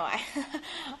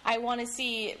 I want to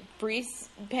see Breeze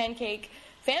Pancake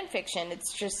fan fiction.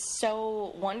 It's just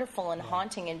so wonderful and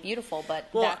haunting and beautiful, but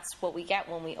that's what we get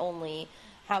when we only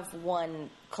have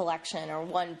one collection or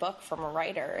one book from a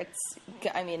writer.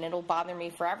 It'll bother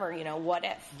me forever. What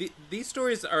if? These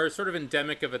stories are sort of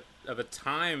endemic of a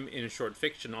time in short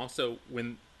fiction also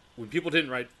when people didn't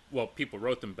write, well, people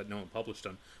wrote them, but no one published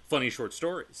them, funny short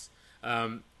stories.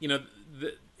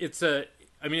 It's a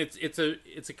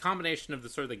combination of the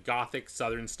sort of the gothic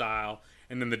Southern style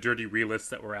and then the dirty realists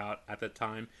that were out at that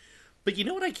time. But you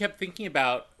know what I kept thinking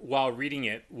about while reading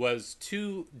it was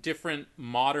two different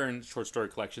modern short story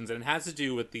collections, and it has to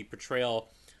do with the portrayal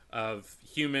of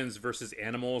humans versus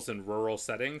animals in rural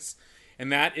settings.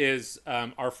 And that is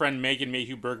our friend Megan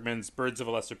Mayhew Bergman's Birds of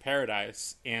a Lesser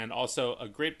Paradise, and also a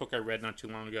great book I read not too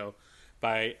long ago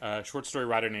by a short story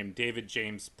writer named David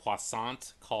James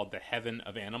Poissant called The Heaven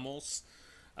of Animals,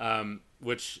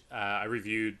 which I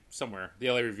reviewed somewhere,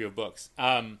 the LA Review of Books,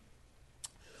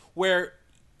 where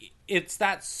it's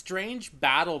that strange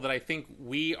battle that I think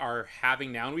we are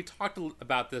having now. And we talked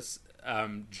about this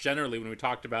generally when we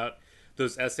talked about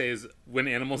those essays, When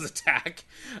Animals Attack,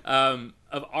 of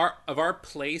our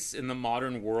place in the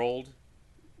modern world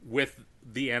with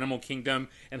the animal kingdom,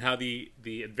 and how the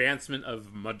advancement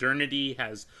of modernity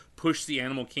has pushed the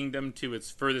animal kingdom to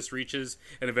its furthest reaches,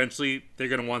 and eventually they're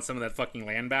going to want some of that fucking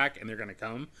land back, and they're going to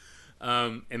come,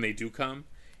 and they do come.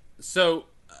 So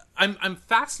I'm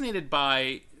fascinated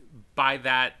by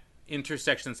that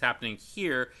intersection that's happening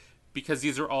here, because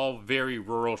these are all very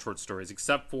rural short stories,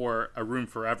 except for A Room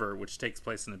Forever, which takes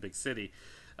place in a big city,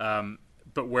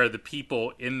 but where the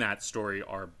people in that story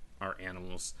are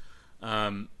animals.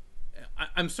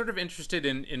 I'm sort of interested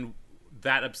in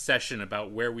that obsession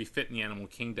about where we fit in the animal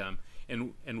kingdom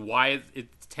and why it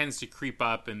tends to creep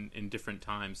up in different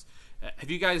times.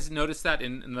 Have you guys noticed that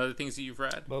in other things that you've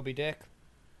read? Moby Dick.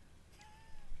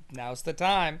 Now's the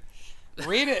time.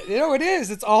 Read it. It is.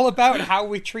 It's all about how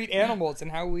we treat animals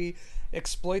and how we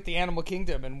exploit the animal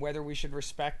kingdom and whether we should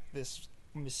respect this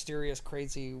mysterious,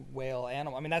 crazy whale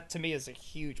animal. I mean, that to me is a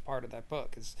huge part of that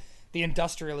book, is the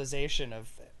industrialization of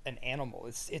an animal.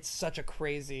 It's such a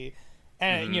crazy,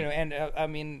 and I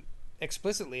mean,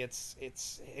 explicitly,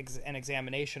 it's an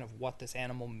examination of what this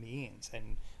animal means,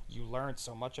 and you learn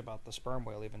so much about the sperm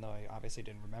whale, even though I obviously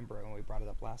didn't remember it when we brought it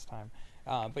up last time.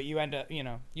 But you end up,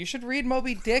 you should read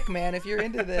Moby Dick, man, if you're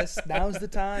into this. Now's the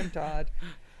time, Todd.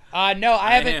 No,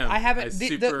 I haven't.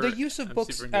 The use of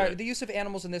books, the use of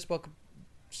animals in this book,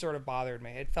 sort of bothered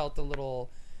me. It felt a little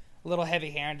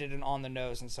heavy-handed and on the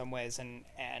nose in some ways, and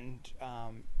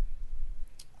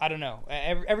I don't know.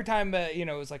 Every time it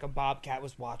was like a bobcat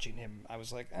was watching him, I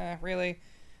was like, really?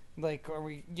 Like, are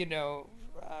we?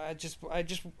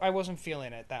 I wasn't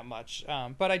feeling it that much.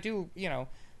 But I do,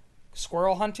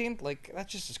 squirrel hunting, like, that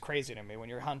just is crazy to me when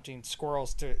you're hunting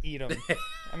squirrels to eat them.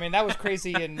 I mean, that was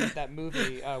crazy in that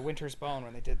movie Winter's Bone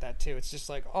when they did that too. It's just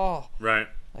like, oh, right,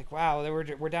 like, wow,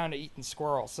 we're down to eating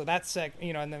squirrels. So that's and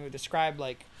then we describe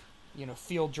like,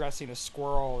 field dressing a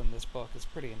squirrel in this book is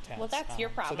pretty intense. Well, that's your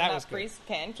problem. So that was greased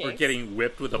pancakes. Or getting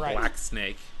whipped with a black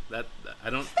snake. That I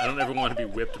don't ever want to be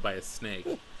whipped by a snake.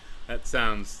 That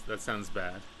sounds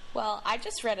bad. Well, I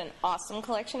just read an awesome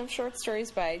collection of short stories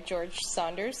by George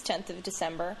Saunders, 10th of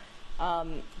December,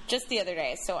 just the other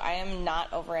day. So I am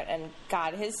not over it. And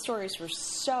God, his stories were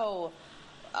so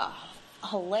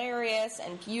hilarious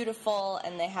and beautiful,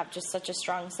 and they have just such a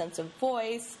strong sense of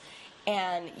voice.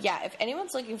 And yeah, if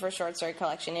anyone's looking for a short story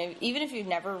collection, even if you've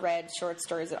never read short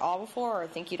stories at all before, or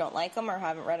think you don't like them, or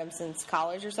haven't read them since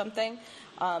college or something,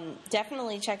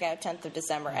 definitely check out 10th of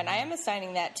December. And I am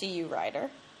assigning that to you,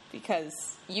 Ryder,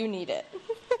 because you need it.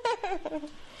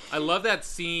 I love that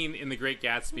scene in The Great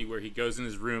Gatsby where he goes in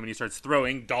his room and he starts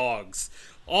throwing dogs.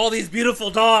 All these beautiful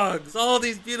dogs! All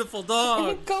these beautiful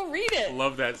dogs! Go read it! I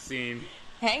love that scene.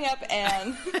 Hang up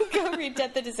and go read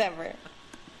 10th of December.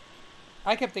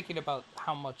 I kept thinking about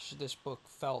how much this book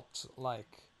felt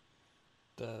like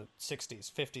the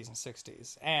 60s, 50s, and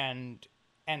 60s,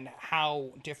 and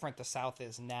how different the South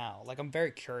is now. Like, I'm very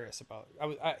curious about.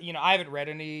 I haven't read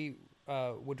any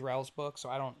Woodrell's books, so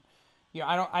I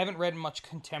haven't read much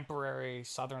contemporary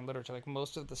Southern literature. Like,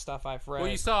 most of the stuff I've read.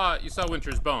 Well, you saw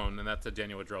Winter's Bone, and that's a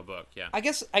Daniel Woodrell book. Yeah. I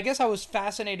guess I was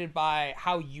fascinated by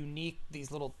how unique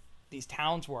these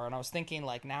towns were, and I was thinking,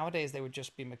 like, nowadays they would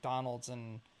just be McDonald's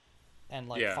and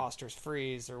like Foster's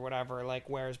Freeze or whatever, like,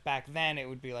 whereas back then it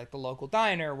would be like the local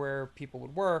diner where people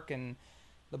would work, and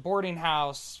the boarding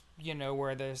house,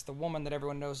 where there's the woman that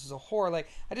everyone knows is a whore. Like,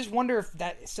 I just wonder if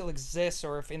that still exists,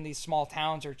 or if in these small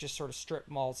towns are just sort of strip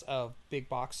malls of big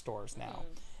box stores now.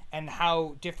 And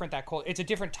how different that it's a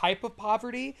different type of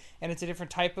poverty, and it's a different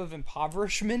type of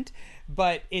impoverishment,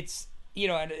 but it's,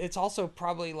 and it's also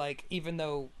probably like, even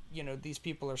though, these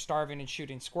people are starving and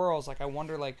shooting squirrels, like, I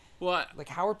wonder, like, what? Like,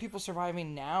 how are people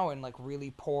surviving now in, like,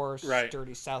 really poor,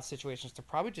 dirty South situations? They're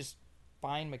probably just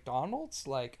buying McDonald's?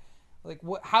 Like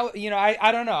what? How?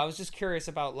 I don't know. I was just curious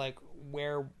about, like,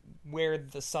 where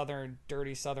the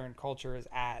dirty Southern culture is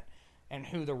at, and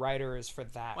who the writer is for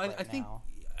that. Well, I think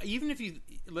even if you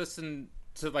listen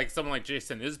to, like, someone like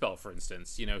Jason Isbell, for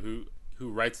instance, who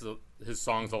writes his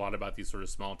songs a lot about these sort of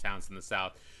small towns in the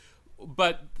South.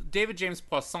 But David James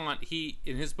Poisson,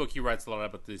 in his book, he writes a lot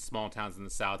about these small towns in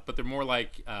the South, but they're more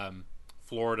like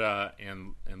Florida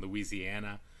and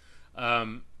Louisiana.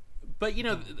 But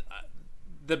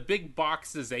the big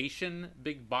boxerization,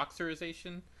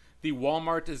 the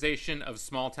Walmartization of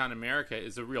small town America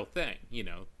is a real thing.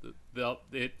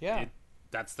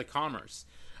 That's the commerce.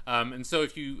 And so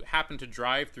if you happen to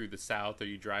drive through the South, or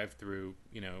you drive through,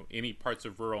 any parts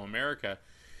of rural America,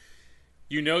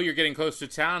 you're getting close to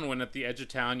town when at the edge of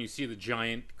town you see the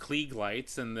giant Klieg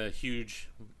lights and the huge,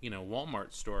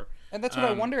 Walmart store. And that's what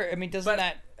I wonder. I mean, doesn't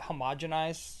that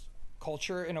homogenize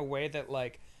culture in a way that,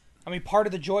 like, I mean, part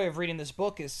of the joy of reading this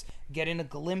book is getting a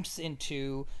glimpse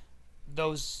into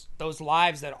those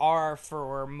lives that are,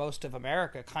 for most of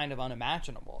America, kind of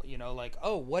unimaginable. Like,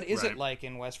 oh, what is it like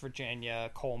in West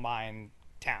Virginia, coal mine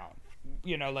town?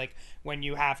 Like, when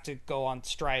you have to go on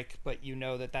strike, but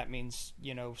that means,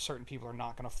 certain people are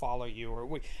not going to follow you, or,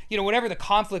 whatever the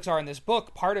conflicts are in this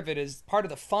book. Part of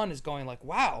the fun is going, like,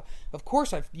 wow, of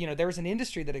course there's an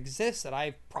industry that exists that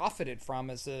I've profited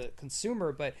from as a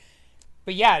consumer, but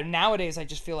But yeah, nowadays I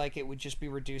just feel like it would just be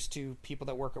reduced to people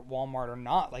that work at Walmart or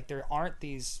not. Like there aren't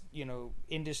these,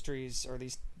 industries or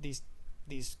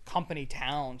these company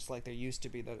towns like there used to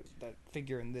be that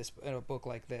figure in a book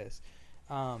like this.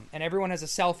 And everyone has a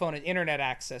cell phone and internet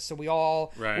access, so we're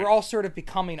all sort of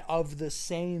becoming of the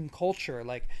same culture.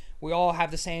 Like we all have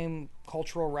the same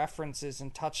cultural references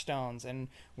and touchstones, and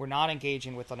we're not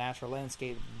engaging with the natural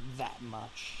landscape that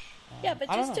much. Yeah, but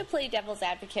just to play devil's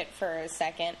advocate for a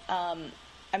second, I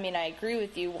agree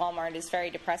with you, Walmart is very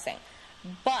depressing.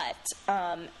 But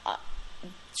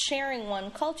sharing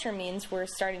one culture means we're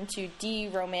starting to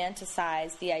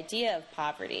de-romanticize the idea of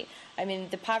poverty. I mean,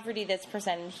 the poverty that's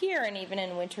presented here, and even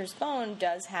in Winter's Bone,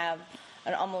 does have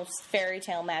an almost fairy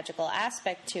tale magical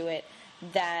aspect to it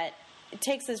that it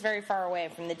takes us very far away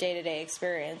from the day-to-day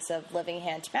experience of living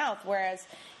hand to mouth, whereas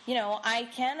I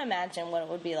can imagine what it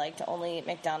would be like to only eat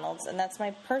McDonald's, and that's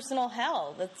my personal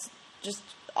hell. That's just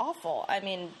awful. I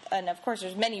mean, and of course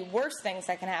there's many worse things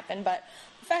that can happen, but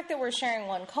the fact that we're sharing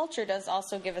one culture does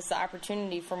also give us the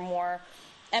opportunity for more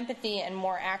empathy and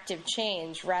more active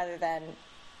change, rather than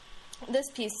these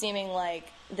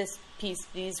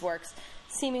works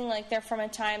seeming like they're from a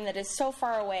time that is so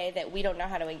far away that we don't know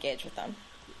how to engage with them.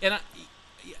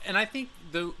 And I think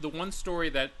the one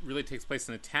story that really takes place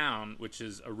in a town, which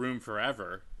is A Room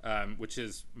Forever, which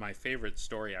is my favorite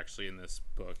story actually in this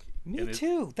book. Me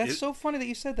too. That's so funny that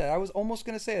you said that. I was almost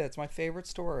going to say that's my favorite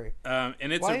story. And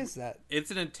it's Why is that?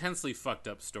 It's an intensely fucked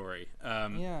up story.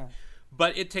 Yeah.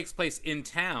 But it takes place in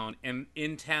town, and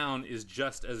in town is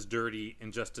just as dirty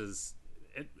and just as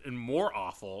and more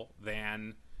awful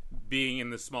than being in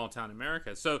this small town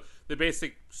America. So the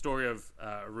basic story of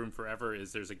A Room Forever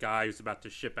is there's a guy who's about to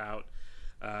ship out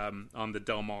on the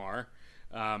Del Mar,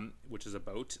 which is a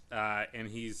boat, and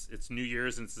it's New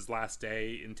Year's and it's his last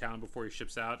day in town before he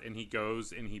ships out, and he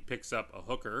goes and he picks up a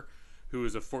hooker who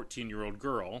is a 14-year-old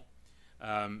girl.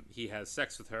 He has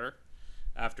sex with her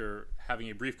after having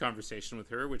a brief conversation with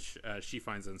her, which she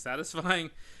finds unsatisfying.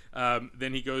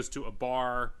 Then he goes to a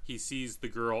bar. He sees the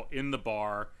girl in the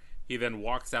bar. He then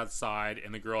walks outside,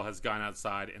 and the girl has gone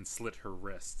outside and slit her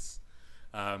wrists.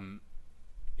 I've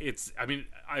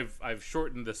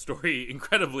shortened the story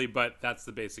incredibly, but that's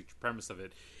the basic premise of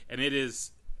it. And it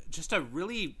is just a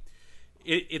really,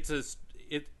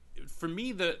 for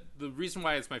me, the reason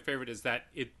why it's my favorite is that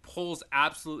it pulls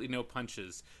absolutely no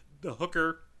punches. The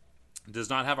hooker does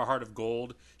not have a heart of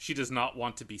gold. She does not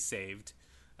want to be saved.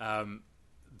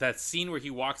 That scene where he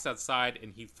walks outside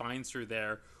and he finds her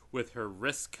there with her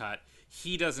wrist cut,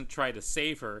 he doesn't try to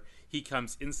save her. He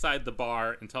comes inside the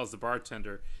bar and tells the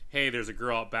bartender, hey, there's a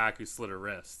girl out back who slit her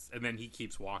wrists. And then he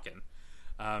keeps walking.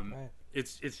 Right.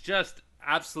 It's just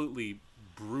absolutely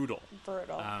brutal.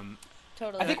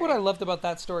 Totally. I think what I loved about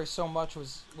that story so much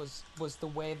was the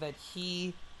way that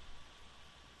he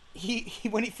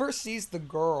when he first sees the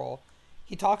girl,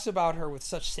 he talks about her with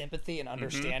such sympathy and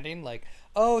understanding. Mm-hmm. Like,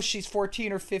 oh, she's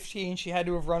 14 or 15. She had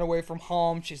to have run away from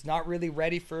home. She's not really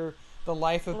ready for the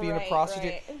life of being a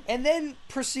prostitute. Right. And then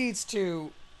proceeds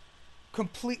to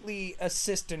completely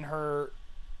assist in her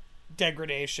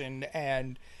degradation.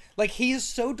 And, like, he is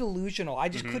so delusional. I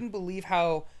just couldn't believe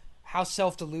how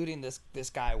self-deluding this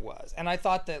guy was. And I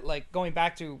thought that, like, going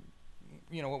back to,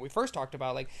 what we first talked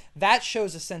about, like, that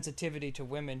shows a sensitivity to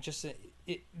women, just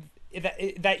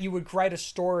that you would write a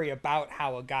story about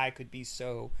how a guy could be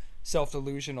so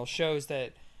self-delusional, shows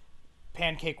that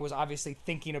Pancake was obviously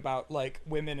thinking about, like,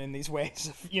 women in these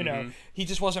ways. He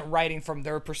just wasn't writing from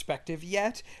their perspective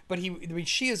yet, but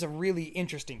she is a really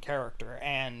interesting character,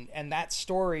 and that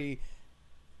story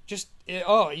just,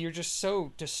 you're just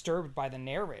so disturbed by the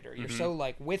narrator. You're so,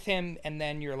 like, with him, and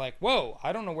then you're like, whoa,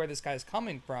 I don't know where this guy's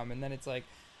coming from, and then it's like,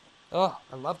 oh,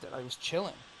 I loved it. I was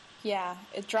chilling. Yeah,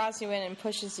 it draws you in and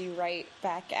pushes you right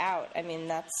back out. I mean,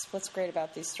 that's what's great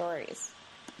about these stories.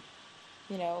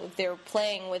 They're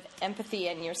playing with empathy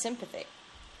and your sympathy.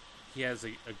 He has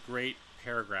a great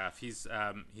paragraph. He's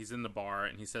in the bar,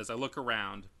 and he says, I look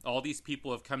around. All these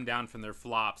people have come down from their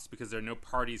flops because there are no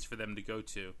parties for them to go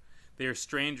to. They are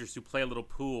strangers who play a little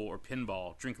pool or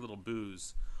pinball, drink a little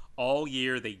booze. All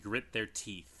year they grit their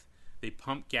teeth. They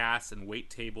pump gas and wait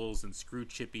tables and screw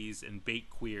chippies and bait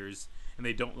queers, and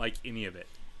they don't like any of it,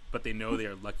 but they know they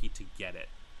are lucky to get it.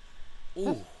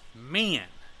 Ooh, man.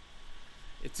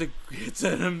 It's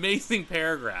an amazing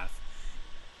paragraph.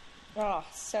 Oh,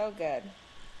 so good.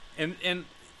 And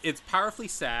it's powerfully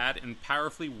sad and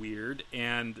powerfully weird,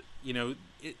 and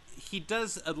he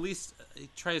does, at least he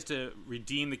tries to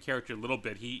redeem the character a little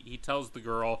bit. He tells the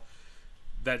girl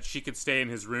that she could stay in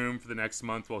his room for the next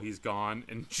month while he's gone,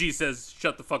 and she says,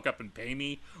 "Shut the fuck up and pay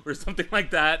me," or something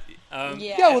like that.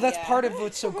 That's part of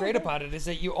what's so great about it, is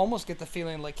that you almost get the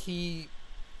feeling like he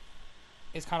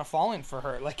is kind of falling for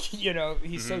her. Like,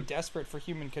 he's so desperate for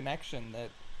human connection that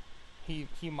he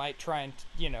might try and,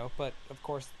 but of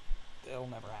course it'll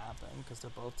never happen because they're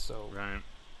both so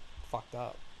fucked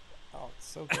up. Oh, it's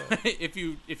so good. If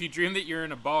you dream that you're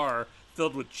in a bar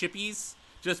filled with chippies,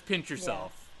 just pinch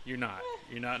yourself. You're not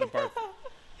in a bar.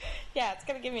 Yeah, it's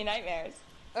gonna give me nightmares.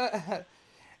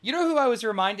 You know who I was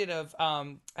reminded of?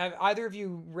 Have either of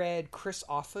you read Chris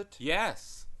Offutt?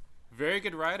 Yes. Very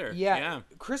good writer. Yeah.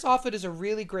 Chris Offutt is a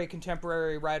really great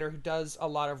contemporary writer who does a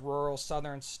lot of rural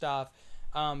Southern stuff.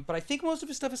 But I think most of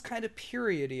his stuff is kind of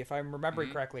periody, if I'm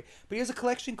remembering correctly. But he has a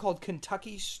collection called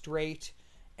Kentucky Straight,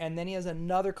 and then he has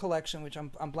another collection, which I'm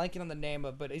blanking on the name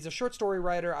of, but he's a short story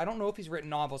writer. I don't know if he's written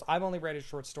novels. I've only read his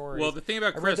short stories. Well, the thing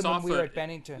about Chris Offutt, we were at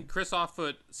Bennington. Chris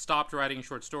Offutt stopped writing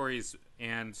short stories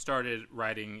and started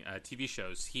writing TV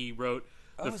shows. He wrote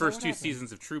the first 2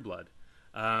 seasons of True Blood.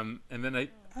 And then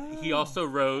he also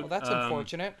wrote... Well, that's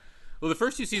unfortunate. Well, the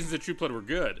first 2 seasons of True Blood were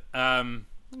good.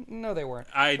 No, they weren't.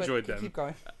 I enjoyed them. Keep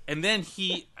going. And then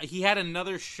he had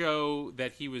another show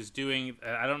that he was doing.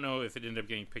 I don't know if it ended up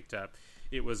getting picked up.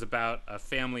 It was about a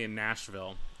family in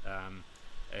Nashville,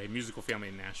 a musical family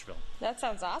in Nashville. That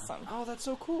sounds awesome. Oh, that's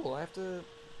so cool. I have to.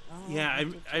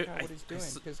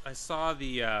 I saw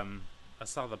the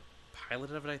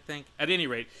pilot of it, I think. At any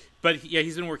rate, but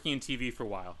he's been working in TV for a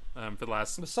while, for the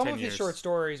last 10 years. Some of his short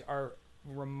stories are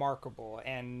remarkable,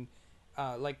 and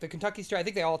like the Kentucky Straight, I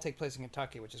think they all take place in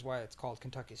Kentucky, which is why it's called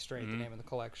Kentucky Straight, the name of the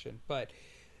collection. But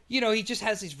he just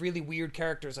has these really weird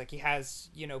characters. Like he has,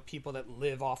 people that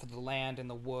live off of the land in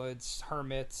the woods,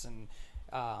 hermits, and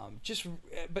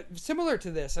but similar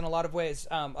to this in a lot of ways,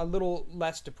 a little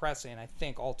less depressing, I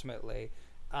think, ultimately,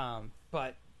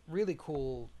 but really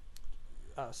cool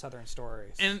Southern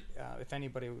stories. And if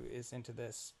anybody is into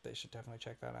this, they should definitely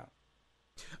check that out.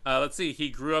 Let's see. He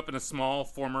grew up in a small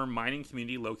former mining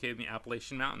community located in the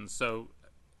Appalachian Mountains. So,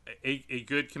 a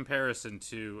good comparison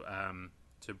to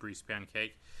Breeze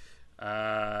Pancake.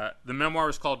 The memoir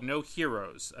is called No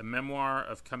Heroes, a memoir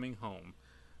of coming home,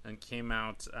 and came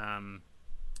out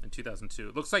in 2002.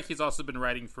 It looks like he's also been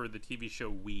writing for the TV show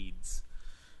Weeds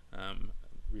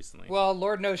recently. Well,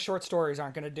 Lord knows short stories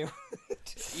aren't going to do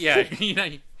it. Yeah,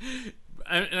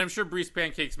 and I'm sure Breeze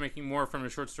Pancake's making more from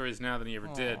his short stories now than he ever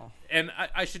did. And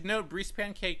I should note, Breeze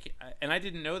Pancake, and I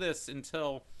didn't know this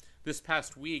until this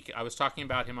past week. I was talking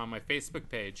about him on my Facebook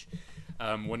page,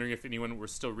 wondering if anyone were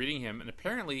still reading him. And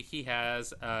apparently he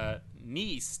has a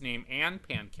niece named Anne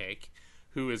Pancake,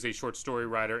 who is a short story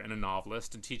writer and a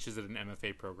novelist and teaches at an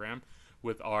MFA program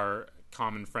with our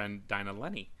common friend Dinah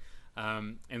Lenny.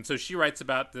 And so she writes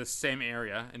about this same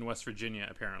area in West Virginia,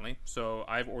 apparently. So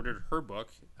I've ordered her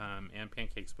book, Anne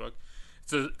Pancake's book.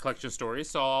 It's a collection of stories,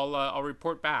 so I'll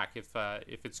report back if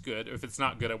it's good. If it's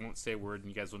not good, I won't say a word, and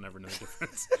you guys will never know the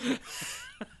difference.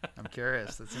 I'm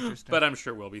curious. That's interesting. But I'm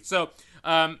sure it will be. So,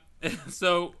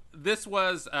 so this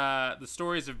was the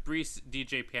stories of Breeze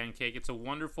DJ Pancake. It's a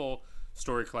wonderful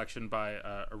story collection by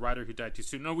a writer who died too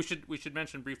soon. No, we should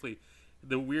mention briefly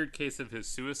the weird case of his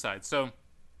suicide. So,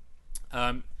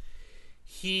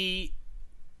 he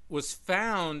was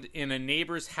found in a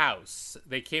neighbor's house.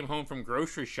 They came home from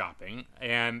grocery shopping,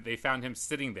 and they found him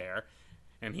sitting there.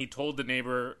 And he told the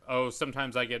neighbor, "Oh,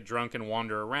 sometimes I get drunk and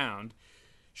wander around."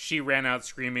 She ran out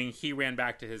screaming. He ran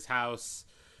back to his house.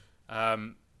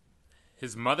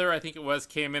 His mother, I think it was,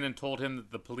 came in and told him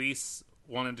that the police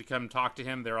wanted to come talk to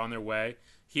him. They're on their way.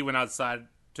 He went outside,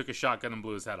 took a shotgun, and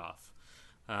blew his head off.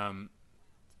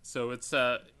 So it's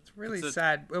really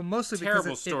sad. Well, mostly terrible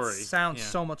because story. It sounds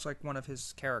so much like one of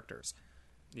his characters.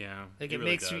 Yeah, like it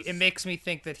really makes it makes me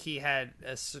think that he had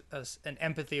an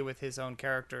empathy with his own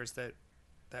characters that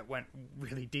went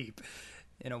really deep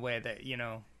in a way that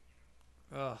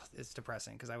it's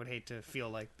depressing because I would hate to feel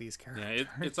like these characters.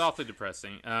 Yeah, it's awfully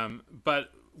depressing.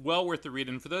 But well worth the read.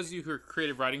 And for those of you who are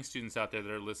creative writing students out there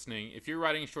that are listening, if you're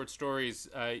writing short stories,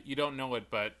 you don't know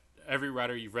it, but every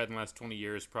writer you've read in the last 20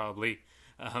 years probably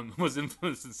was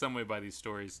influenced in some way by these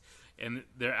stories, and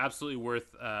they're absolutely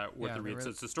worth the read. Really... So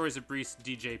it's the stories of Breeze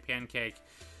DJ Pancake,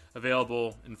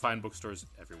 available in fine bookstores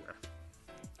everywhere.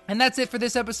 And that's it for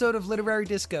this episode of Literary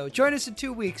Disco. Join us in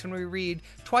 2 weeks when we read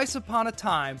Twice Upon a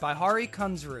Time by Hari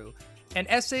Kunzru, an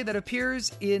essay that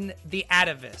appears in The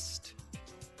Atavist.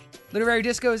 Literary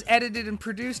Disco is edited and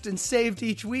produced and saved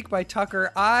each week by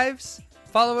Tucker Ives.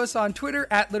 Follow us on Twitter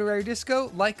at Literary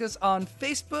Disco. Like us on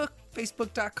Facebook,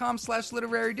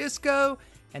 facebook.com/Literary Disco.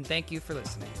 And thank you for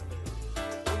listening.